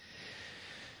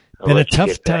 Been a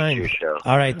tough time.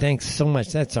 All right, thanks so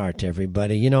much. That's Art,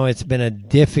 everybody. It's been a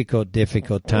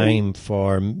difficult time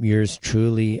for yours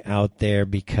truly out there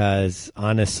because,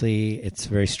 honestly, it's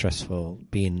very stressful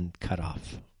being cut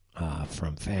off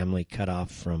from family, cut off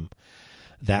from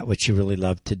that which you really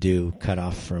love to do, cut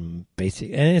off from basic.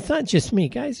 And it's not just me,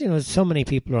 guys. So many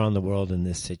people around the world in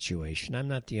this situation. I'm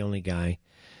not the only guy.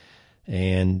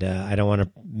 And I don't want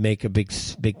to make a big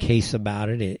case about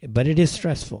it, but it is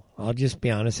stressful. I'll just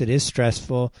be honest. It is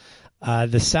stressful.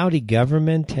 The Saudi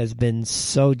government has been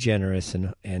so generous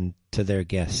and to their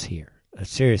guests here.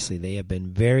 Seriously, they have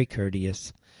been very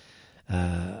courteous.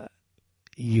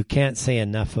 You can't say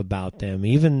enough about them,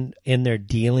 even in their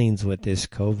dealings with this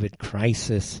COVID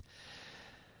crisis.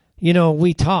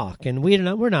 We talk, and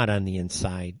we're not on the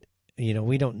inside.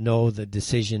 We don't know the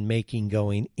decision making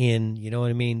going in, you know what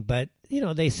I mean? But,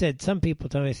 they said, some people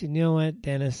told me, I said, "You know what,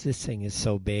 Dennis, this thing is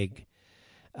so big.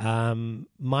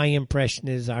 My impression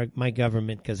is my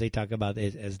government," because they talk about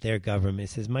it as their government,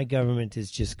 says my government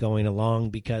is just going along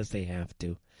because they have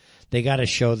to. They got to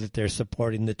show that they're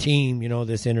supporting the team,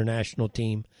 this international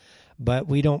team. But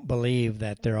we don't believe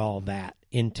that they're all that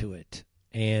into it.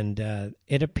 And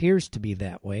it appears to be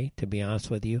that way, to be honest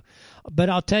with you. But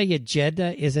I'll tell you,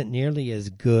 Jeddah isn't nearly as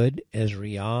good as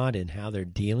Riyadh in how they're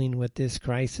dealing with this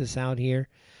crisis out here.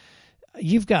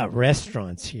 You've got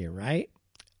restaurants here, right?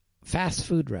 Fast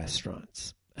food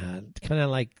restaurants. Kind of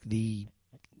like the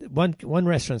one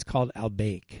restaurant's called Al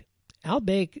Baik. Al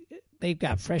Baik, they've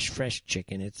got fresh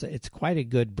chicken. It's quite a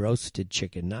good broasted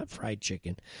chicken, not fried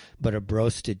chicken, but a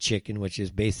broasted chicken, which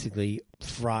is basically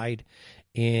fried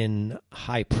in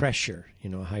high pressure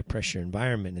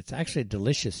environment. It's actually a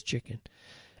delicious chicken.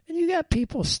 And you got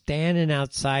people standing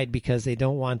outside because they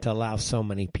don't want to allow so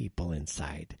many people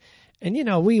inside. And,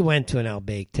 we went to an Al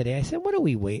Baik today. I said, what do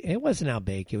we wait? It wasn't Al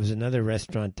Baik. It was another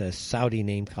restaurant, a Saudi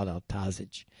name called Al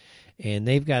Tazij. And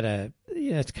they've got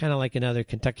it's kind of like another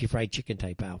Kentucky Fried Chicken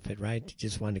type outfit, right? You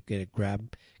just want to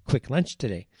grab quick lunch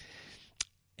today.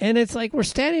 And it's like we're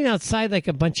standing outside like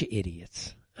a bunch of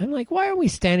idiots. I'm like, why are we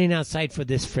standing outside for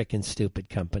this frickin' stupid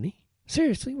company?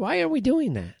 Seriously, why are we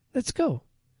doing that? Let's go.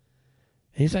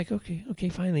 And he's like, okay,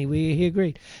 finally, he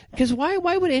agreed. Because why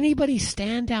would anybody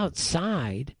stand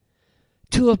outside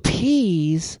to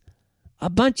appease a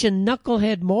bunch of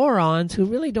knucklehead morons who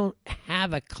really don't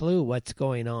have a clue what's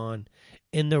going on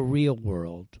in the real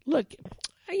world. Look,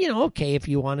 okay, if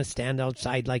you want to stand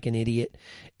outside like an idiot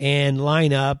and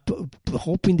line up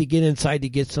hoping to get inside to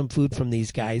get some food from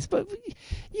these guys, but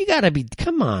you got to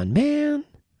come on, man.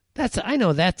 I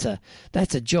know that's a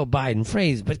Joe Biden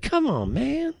phrase, but come on,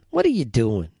 man. What are you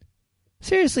doing?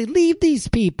 Seriously, leave these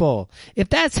people. If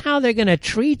that's how they're going to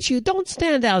treat you, don't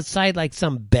stand outside like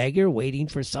some beggar waiting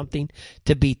for something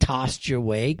to be tossed your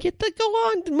way. Go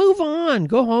on, move on,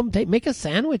 go home, make a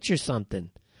sandwich or something.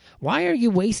 Why are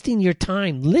you wasting your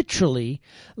time literally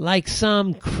like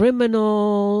some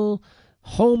criminal,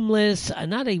 homeless,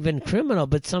 not even criminal,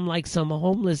 but some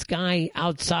homeless guy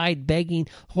outside begging,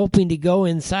 hoping to go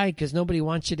inside because nobody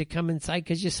wants you to come inside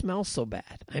because you smell so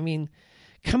bad? I mean,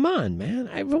 come on, man.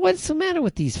 What's the matter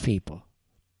with these people?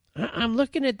 I'm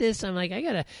looking at this. I'm like, I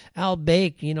got a Al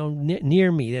Bake,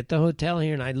 near me at the hotel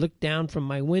here, and I look down from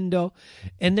my window,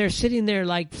 and they're sitting there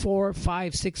like 4,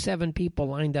 5, 6, 7 people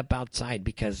lined up outside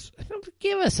because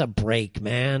give us a break,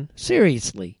 man.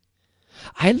 Seriously.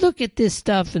 I look at this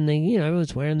stuff, and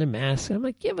everyone's wearing their masks. And I'm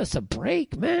like, give us a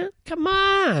break, man. Come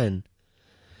on.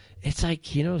 It's like,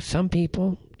 some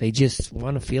people, they just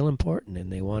want to feel important,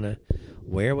 and they want to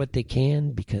wear what they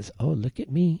can because, oh, look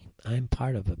at me. I'm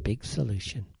part of a big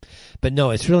solution. But no,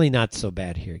 it's really not so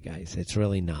bad here, guys. It's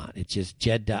really not. It's just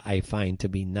Jeddah I find to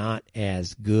be not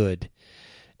as good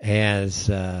as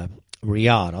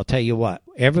Riyadh. I'll tell you what.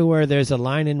 Everywhere there's a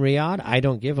line in Riyadh, I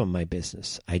don't give them my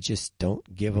business. I just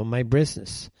don't give them my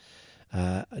business.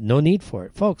 No need for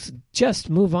it. Folks,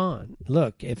 just move on.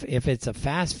 Look, if it's a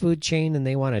fast food chain and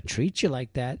they want to treat you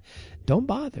like that, don't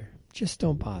bother. Just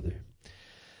don't bother.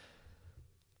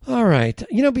 All right.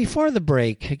 Before the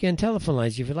break, again, telephone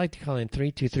lines, if you'd like to call in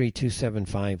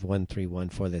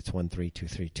 323-275-1314. That's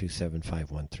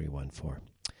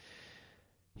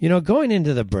 1-323-275-1314. Going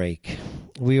into the break,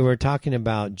 we were talking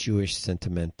about Jewish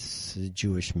sentiments,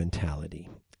 Jewish mentality,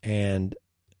 and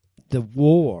the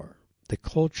war, the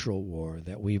cultural war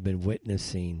that we've been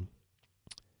witnessing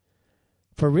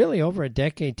for really over a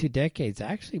decade, 2 decades,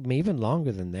 actually even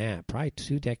longer than that, probably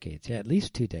 2 decades, at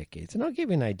least 2 decades. And I'll give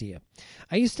you an idea.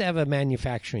 I used to have a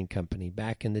manufacturing company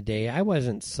back in the day. I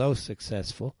wasn't so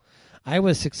successful. I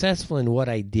was successful in what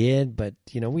I did, but,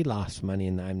 we lost money,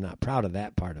 and I'm not proud of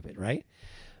that part of it, right?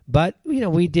 But,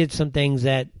 we did some things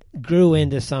that grew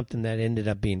into something that ended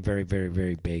up being very, very,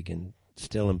 very big and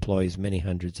still employs many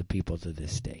hundreds of people to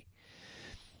this day.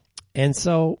 And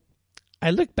so I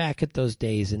look back at those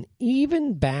days, and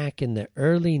even back in the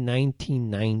early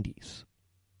 1990s,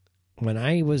 when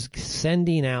I was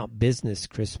sending out business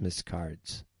Christmas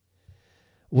cards,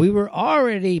 we were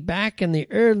already back in the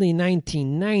early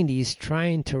 1990s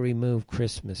trying to remove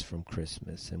Christmas from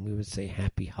Christmas, and we would say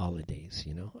Happy Holidays,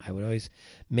 I would always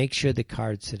make sure the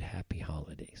card said Happy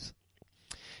Holidays.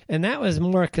 And that was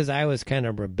more because I was kind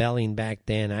of rebelling back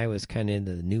then. I was kind of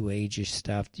into the New Age-ish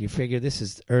stuff. You figure this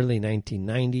is early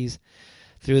 1990s.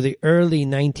 Through the early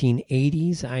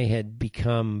 1980s, I had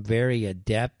become very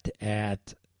adept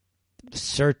at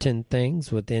certain things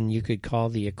within, you could call,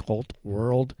 the occult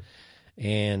world,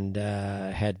 and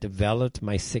had developed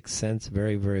my sixth sense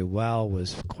very, very well,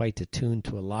 was quite attuned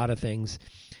to a lot of things.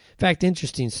 In fact,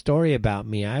 interesting story about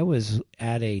me, I was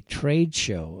at a trade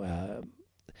show,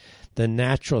 the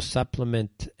Natural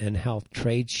Supplement and Health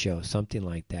Trade Show, something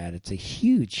like that. It's a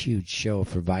huge, huge show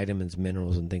for vitamins,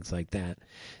 minerals, and things like that.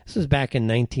 This was back in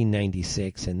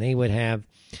 1996, and they would have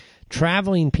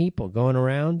traveling people going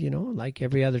around, like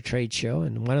every other trade show,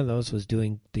 and one of those was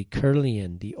doing the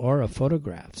Kirlian, the aura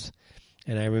photographs.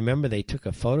 And I remember they took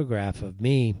a photograph of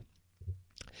me,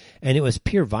 and it was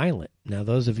pure violet. Now,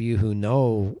 those of you who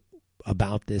know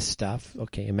about this stuff,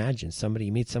 okay, imagine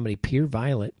you meet somebody pure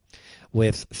violet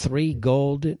with 3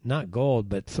 not gold,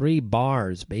 but 3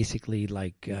 bars, basically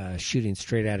like shooting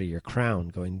straight out of your crown,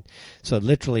 going, so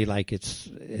literally like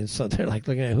so they're like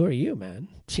looking at, who are you, man?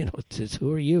 It's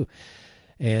who are you?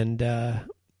 And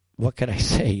what could I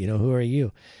say? Who are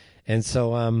you? And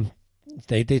so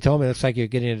they told me it looks like you're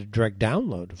getting a direct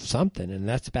download of something, and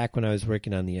that's back when I was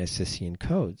working on the Assisian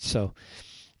Code. So,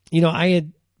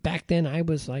 back then, I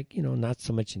was like, not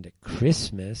so much into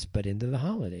Christmas, but into the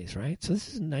holidays, right? So this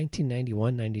is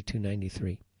 1991, 92,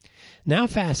 93. Now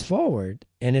fast forward,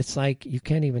 and it's like you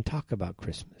can't even talk about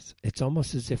Christmas. It's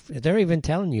almost as if they're even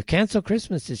telling you, cancel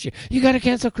Christmas this year. You got to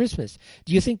cancel Christmas.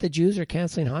 Do you think the Jews are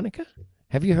canceling Hanukkah?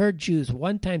 Have you heard Jews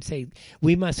one time say,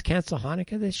 we must cancel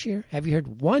Hanukkah this year? Have you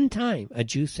heard one time a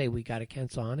Jew say, we got to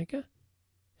cancel Hanukkah?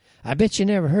 I bet you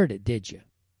never heard it, did you?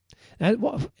 And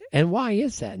why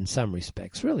is that in some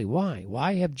respects? Really, why?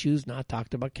 Why have Jews not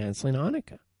talked about canceling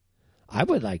Hanukkah? I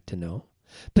would like to know.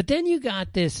 But then you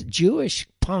got this Jewish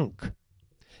punk,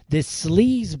 this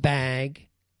sleazebag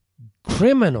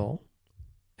criminal,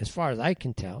 as far as I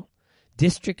can tell,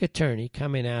 district attorney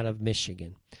coming out of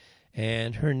Michigan.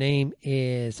 And her name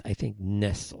is, I think,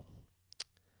 Nessel.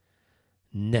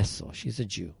 She's a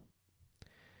Jew.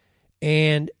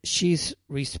 And she's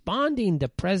responding to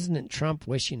President Trump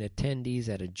wishing attendees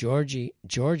at a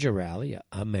Georgia rally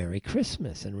a Merry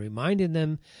Christmas and reminding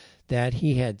them that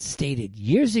he had stated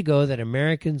years ago that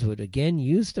Americans would again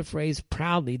use the phrase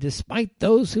proudly despite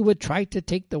those who would try to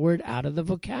take the word out of the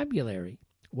vocabulary.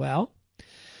 Well,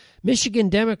 Michigan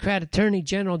Democrat Attorney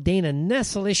General Dana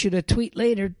Nessel issued a tweet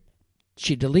later,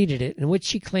 she deleted it, in which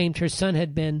she claimed her son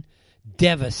had been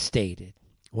devastated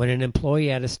when an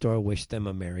employee at a store wished them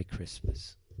a Merry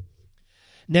Christmas.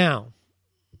 Now,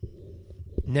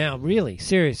 really,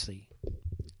 seriously,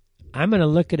 I'm going to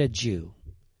look at a Jew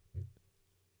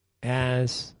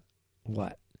as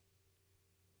what?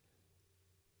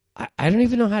 I don't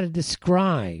even know how to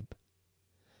describe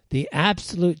the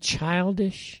absolute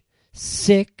childish,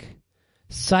 sick,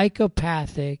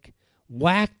 psychopathic,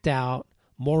 whacked out,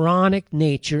 moronic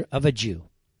nature of a Jew.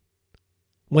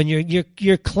 When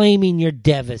you're claiming you're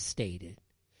devastated.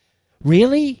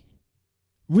 Really?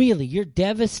 Really, you're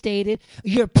devastated?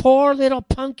 Your poor little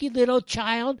punky little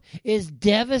child is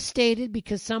devastated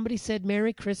because somebody said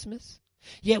Merry Christmas?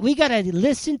 Yet we got to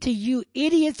listen to you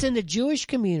idiots in the Jewish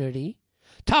community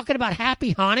talking about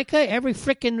Happy Hanukkah every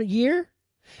frickin' year?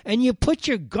 And you put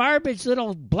your garbage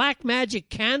little black magic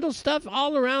candle stuff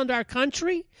all around our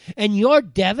country, and you're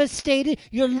devastated?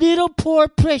 Your little poor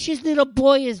precious little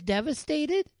boy is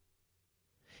devastated?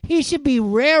 He should be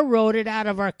railroaded out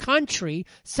of our country,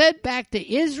 sent back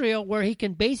to Israel, where he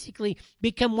can basically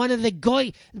become one of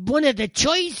the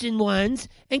chosen ones,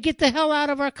 and get the hell out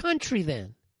of our country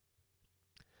then.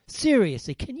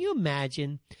 Seriously, can you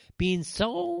imagine being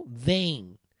so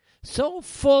vain, so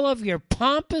full of your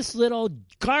pompous little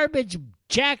garbage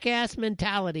jackass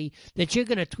mentality that you're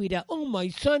going to tweet out, oh, my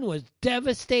son was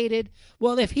devastated?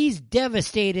 Well, if he's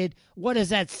devastated, what does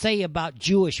that say about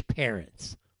Jewish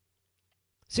parents?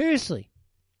 Seriously.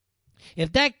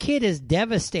 If that kid is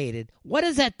devastated, what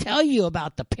does that tell you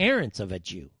about the parents of a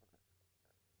Jew?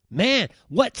 Man,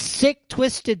 what sick,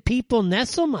 twisted people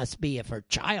Nessel must be if her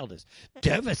child is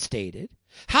devastated.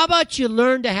 How about you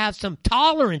learn to have some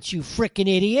tolerance, you frickin'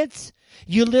 idiots?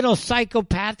 You little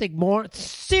psychopathic morons.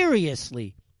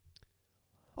 Seriously.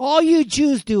 All you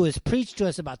Jews do is preach to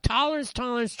us about tolerance,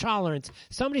 tolerance, tolerance.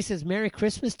 Somebody says Merry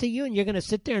Christmas to you, and you're going to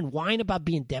sit there and whine about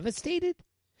being devastated?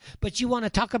 But you want to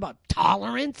talk about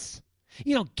tolerance?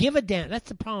 You don't give a damn. That's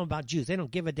the problem about Jews. They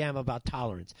don't give a damn about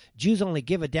tolerance. Jews only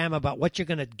give a damn about what they're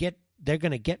going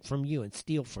to get from you and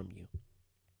steal from you.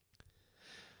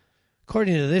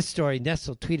 According to this story,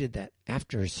 Nessel tweeted that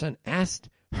after her son asked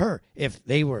her if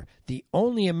they were the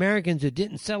only Americans who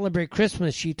didn't celebrate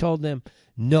Christmas, she told them,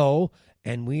 no,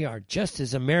 and we are just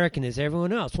as American as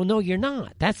everyone else. Well, no, you're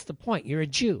not. That's the point. You're a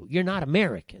Jew. You're not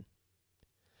American.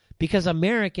 Because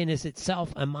American is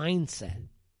itself a mindset.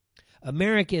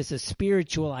 America is a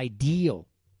spiritual ideal.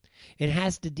 It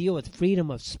has to deal with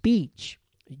freedom of speech.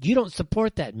 You don't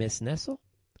support that, Miss Nessel.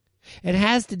 It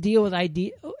has to deal with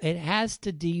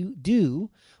do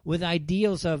with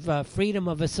ideals of freedom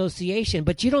of association,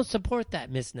 but you don't support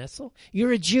that, Miss Nessel.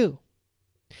 You're a Jew.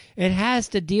 It has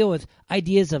to deal with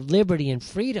ideas of liberty and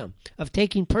freedom, of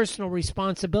taking personal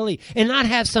responsibility, and not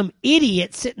have some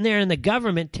idiot sitting there in the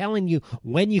government telling you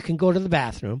when you can go to the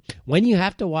bathroom, when you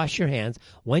have to wash your hands,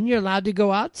 when you're allowed to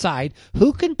go outside,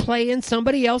 who can play in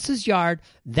somebody else's yard.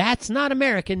 That's not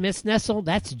American, Miss Nessel.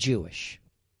 That's Jewish.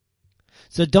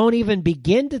 So don't even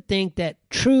begin to think that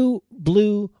true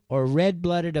blue or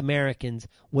red-blooded Americans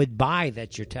would buy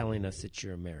that you're telling us that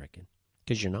you're American,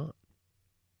 because you're not.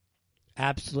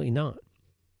 Absolutely not.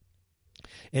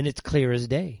 And it's clear as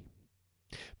day.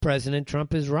 President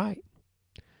Trump is right.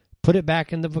 Put it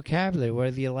back in the vocabulary,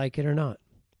 whether you like it or not.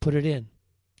 Put it in.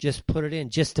 Just put it in,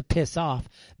 just to piss off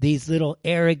these little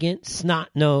arrogant,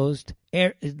 snot-nosed,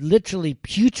 literally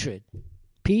putrid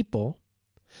people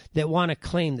that want to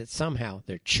claim that somehow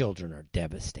their children are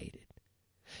devastated.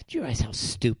 Do you realize how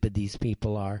stupid these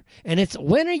people are? And it's,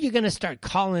 when are you going to start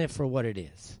calling it for what it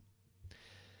is?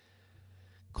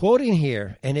 Quoting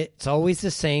here, and it's always the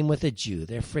same with a Jew.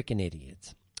 They're freaking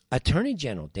idiots. Attorney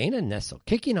General Dana Nessel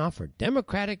kicking off her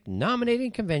Democratic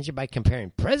nominating convention by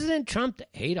comparing President Trump to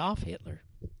Adolf Hitler.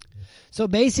 So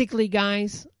basically,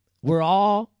 guys, we're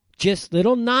all just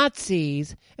little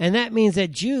Nazis, and that means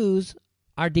that Jews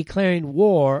are declaring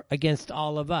war against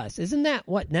all of us. Isn't that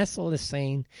what Nessel is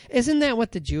saying? Isn't that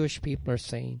what the Jewish people are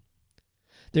saying?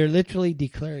 They're literally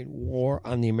declaring war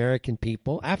on the American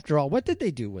people. After all, what did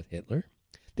they do with Hitler?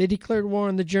 They declared war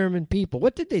on the German people.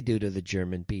 What did they do to the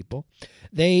German people?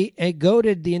 They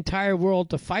goaded the entire world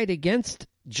to fight against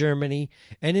Germany.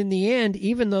 And in the end,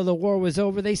 even though the war was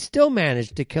over, they still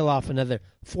managed to kill off another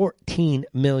 14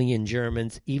 million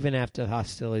Germans, even after the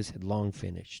hostilities had long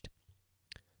finished.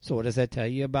 So what does that tell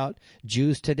you about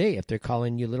Jews today? If they're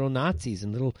calling you little Nazis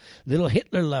and little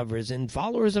Hitler lovers and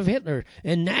followers of Hitler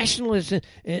and nationalists,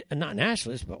 and not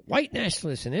nationalists, but white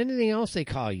nationalists and anything else they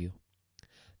call you,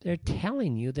 they're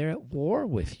telling you they're at war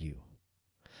with you.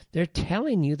 They're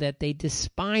telling you that they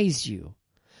despise you,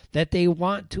 that they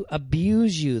want to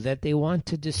abuse you, that they want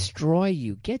to destroy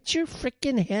you. Get your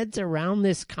frickin' heads around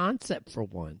this concept for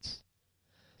once.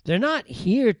 They're not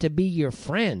here to be your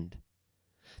friend.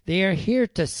 They are here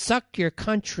to suck your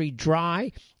country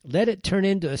dry, let it turn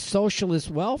into a socialist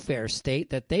welfare state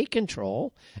that they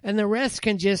control, and the rest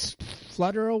can just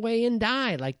flutter away and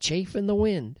die like chaff in the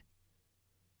wind.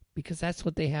 Because that's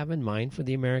what they have in mind for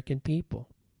the American people.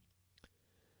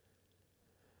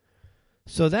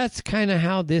 So that's kind of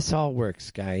how this all works,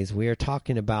 guys. We are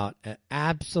talking about an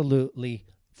absolutely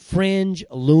fringe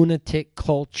lunatic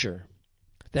culture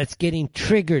that's getting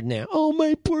triggered now. Oh,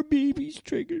 my poor baby's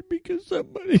triggered because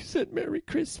somebody said Merry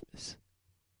Christmas.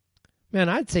 Man,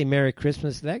 I'd say Merry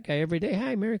Christmas to that guy every day.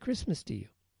 Hi, Merry Christmas to you.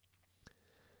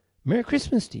 Merry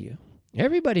Christmas to you.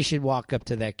 Everybody should walk up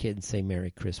to that kid and say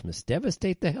Merry Christmas.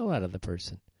 Devastate the hell out of the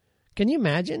person. Can you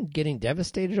imagine getting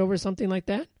devastated over something like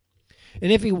that?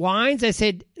 And if he whines, I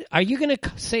said, are you going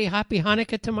to say Happy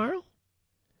Hanukkah tomorrow?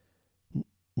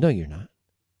 No, you're not.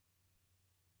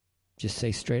 Just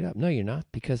say straight up, no, you're not,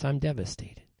 because I'm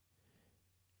devastated.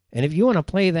 And if you want to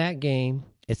play that game,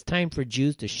 it's time for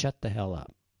Jews to shut the hell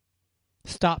up.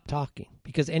 Stop talking,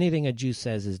 because anything a Jew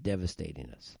says is devastating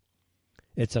us.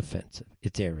 It's offensive.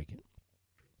 It's arrogant.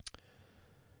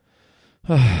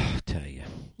 Oh, tell you.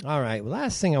 All right, well,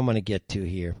 last thing I want to get to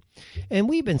here, and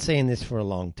we've been saying this for a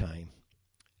long time,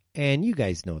 and you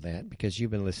guys know that because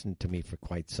you've been listening to me for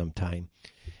quite some time.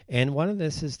 And one of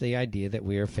this is the idea that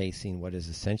we are facing what is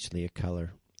essentially a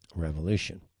color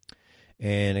revolution.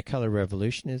 And a color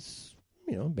revolution is,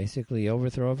 basically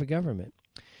overthrow of a government.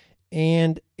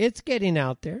 And it's getting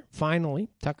out there. Finally,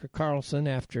 Tucker Carlson,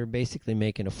 after basically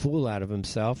making a fool out of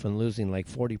himself and losing like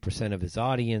 40% of his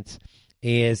audience,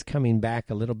 is coming back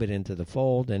a little bit into the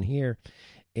fold. And here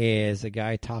is a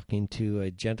guy talking to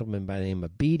a gentleman by the name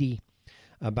of Beatty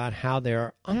about how there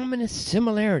are ominous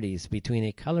similarities between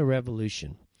a color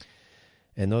revolution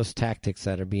and those tactics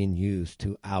that are being used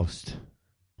to oust,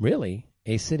 really,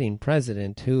 a sitting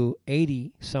president who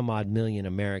 80-some-odd million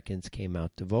Americans came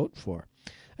out to vote for.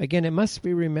 Again, it must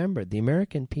be remembered, the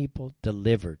American people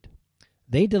delivered.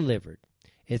 They delivered.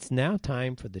 It's now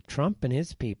time for the Trump and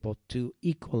his people to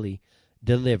equally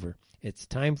deliver. It's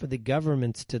time for the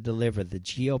governments to deliver. The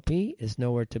GOP is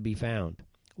nowhere to be found.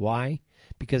 Why?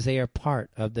 Because they are part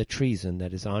of the treason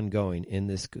that is ongoing in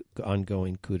this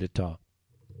ongoing coup d'etat.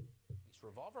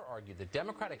 Revolver argued that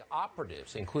Democratic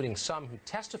operatives, including some who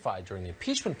testified during the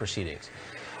impeachment proceedings,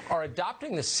 are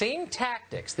adopting the same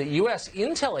tactics that U.S.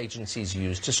 intel agencies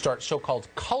use to start so-called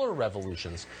color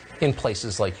revolutions in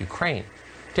places like Ukraine.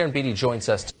 Darren Beatty joins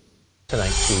us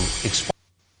tonight to explain.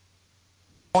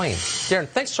 Darren,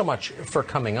 thanks so much for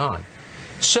coming on.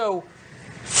 So,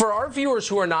 for our viewers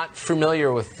who are not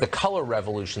familiar with the color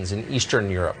revolutions in Eastern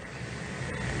Europe,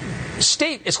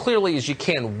 state as clearly as you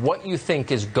can what you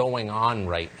think is going on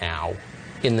right now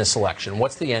in this election.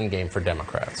 What's the end game for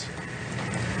Democrats?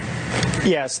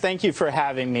 Yes, thank you for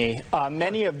having me.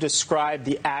 Many have described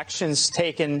the actions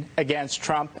taken against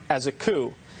Trump as a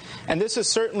coup. And this is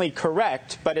certainly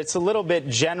correct, but it's a little bit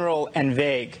general and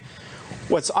vague.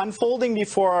 What's unfolding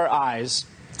before our eyes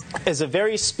is a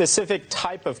very specific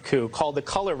type of coup called the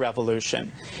color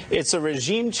revolution. It's a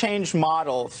regime change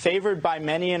model favored by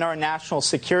many in our national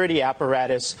security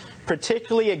apparatus,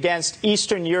 particularly against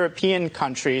Eastern European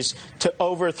countries, to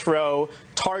overthrow,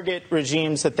 target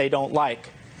regimes that they don't like.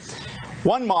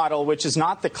 One model, which is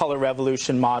not the color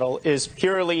revolution model, is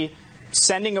purely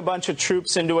sending a bunch of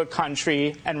troops into a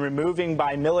country and removing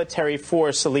by military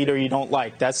force a leader you don't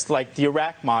like. That's like the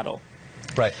Iraq model.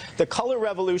 Right. The color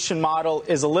revolution model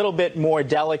is a little bit more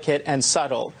delicate and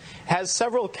subtle. It has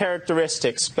several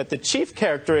characteristics, but the chief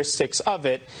characteristics of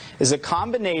it is a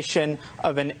combination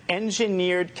of an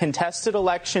engineered contested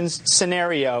elections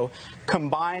scenario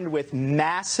combined with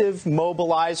massive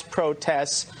mobilized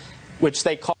protests, which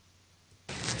they call.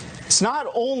 It's not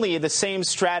only the same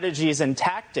strategies and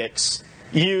tactics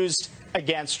used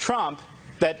against Trump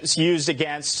that's used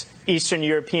against Eastern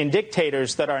European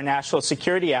dictators that our national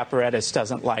security apparatus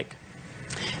doesn't like.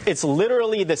 It's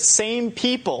literally the same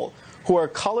people who are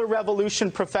color revolution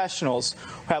professionals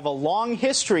who have a long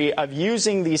history of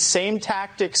using these same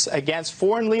tactics against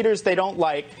foreign leaders they don't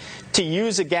like to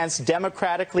use against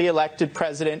democratically elected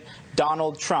President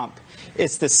Donald Trump.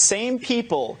 It's the same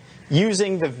people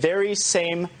using the very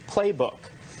same playbook.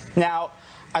 Now,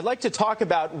 I'd like to talk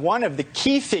about one of the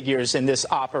key figures in this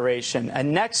operation, a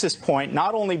nexus point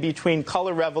not only between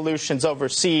color revolutions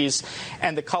overseas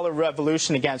and the color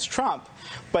revolution against Trump,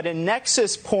 but a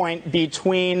nexus point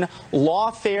between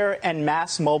lawfare and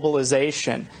mass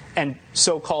mobilization and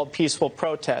so-called peaceful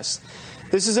protests.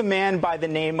 This is a man by the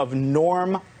name of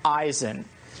Norm Eisen.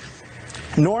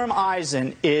 Norm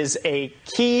Eisen is a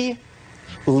key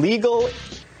legal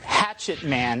hatchet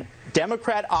man,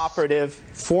 Democrat operative,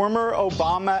 former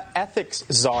Obama ethics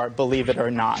czar, believe it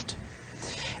or not.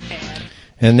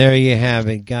 And there you have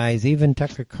it, guys. Even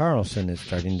Tucker Carlson is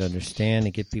starting to understand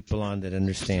and get people on that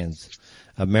understands.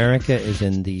 America is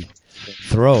in the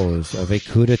throes of a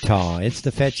coup d'etat. It's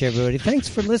The Fetch, everybody. Thanks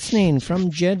for listening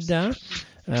from Jeddah.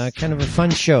 Kind of a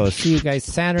fun show. See you guys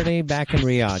Saturday back in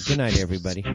Riyadh. Good night, everybody.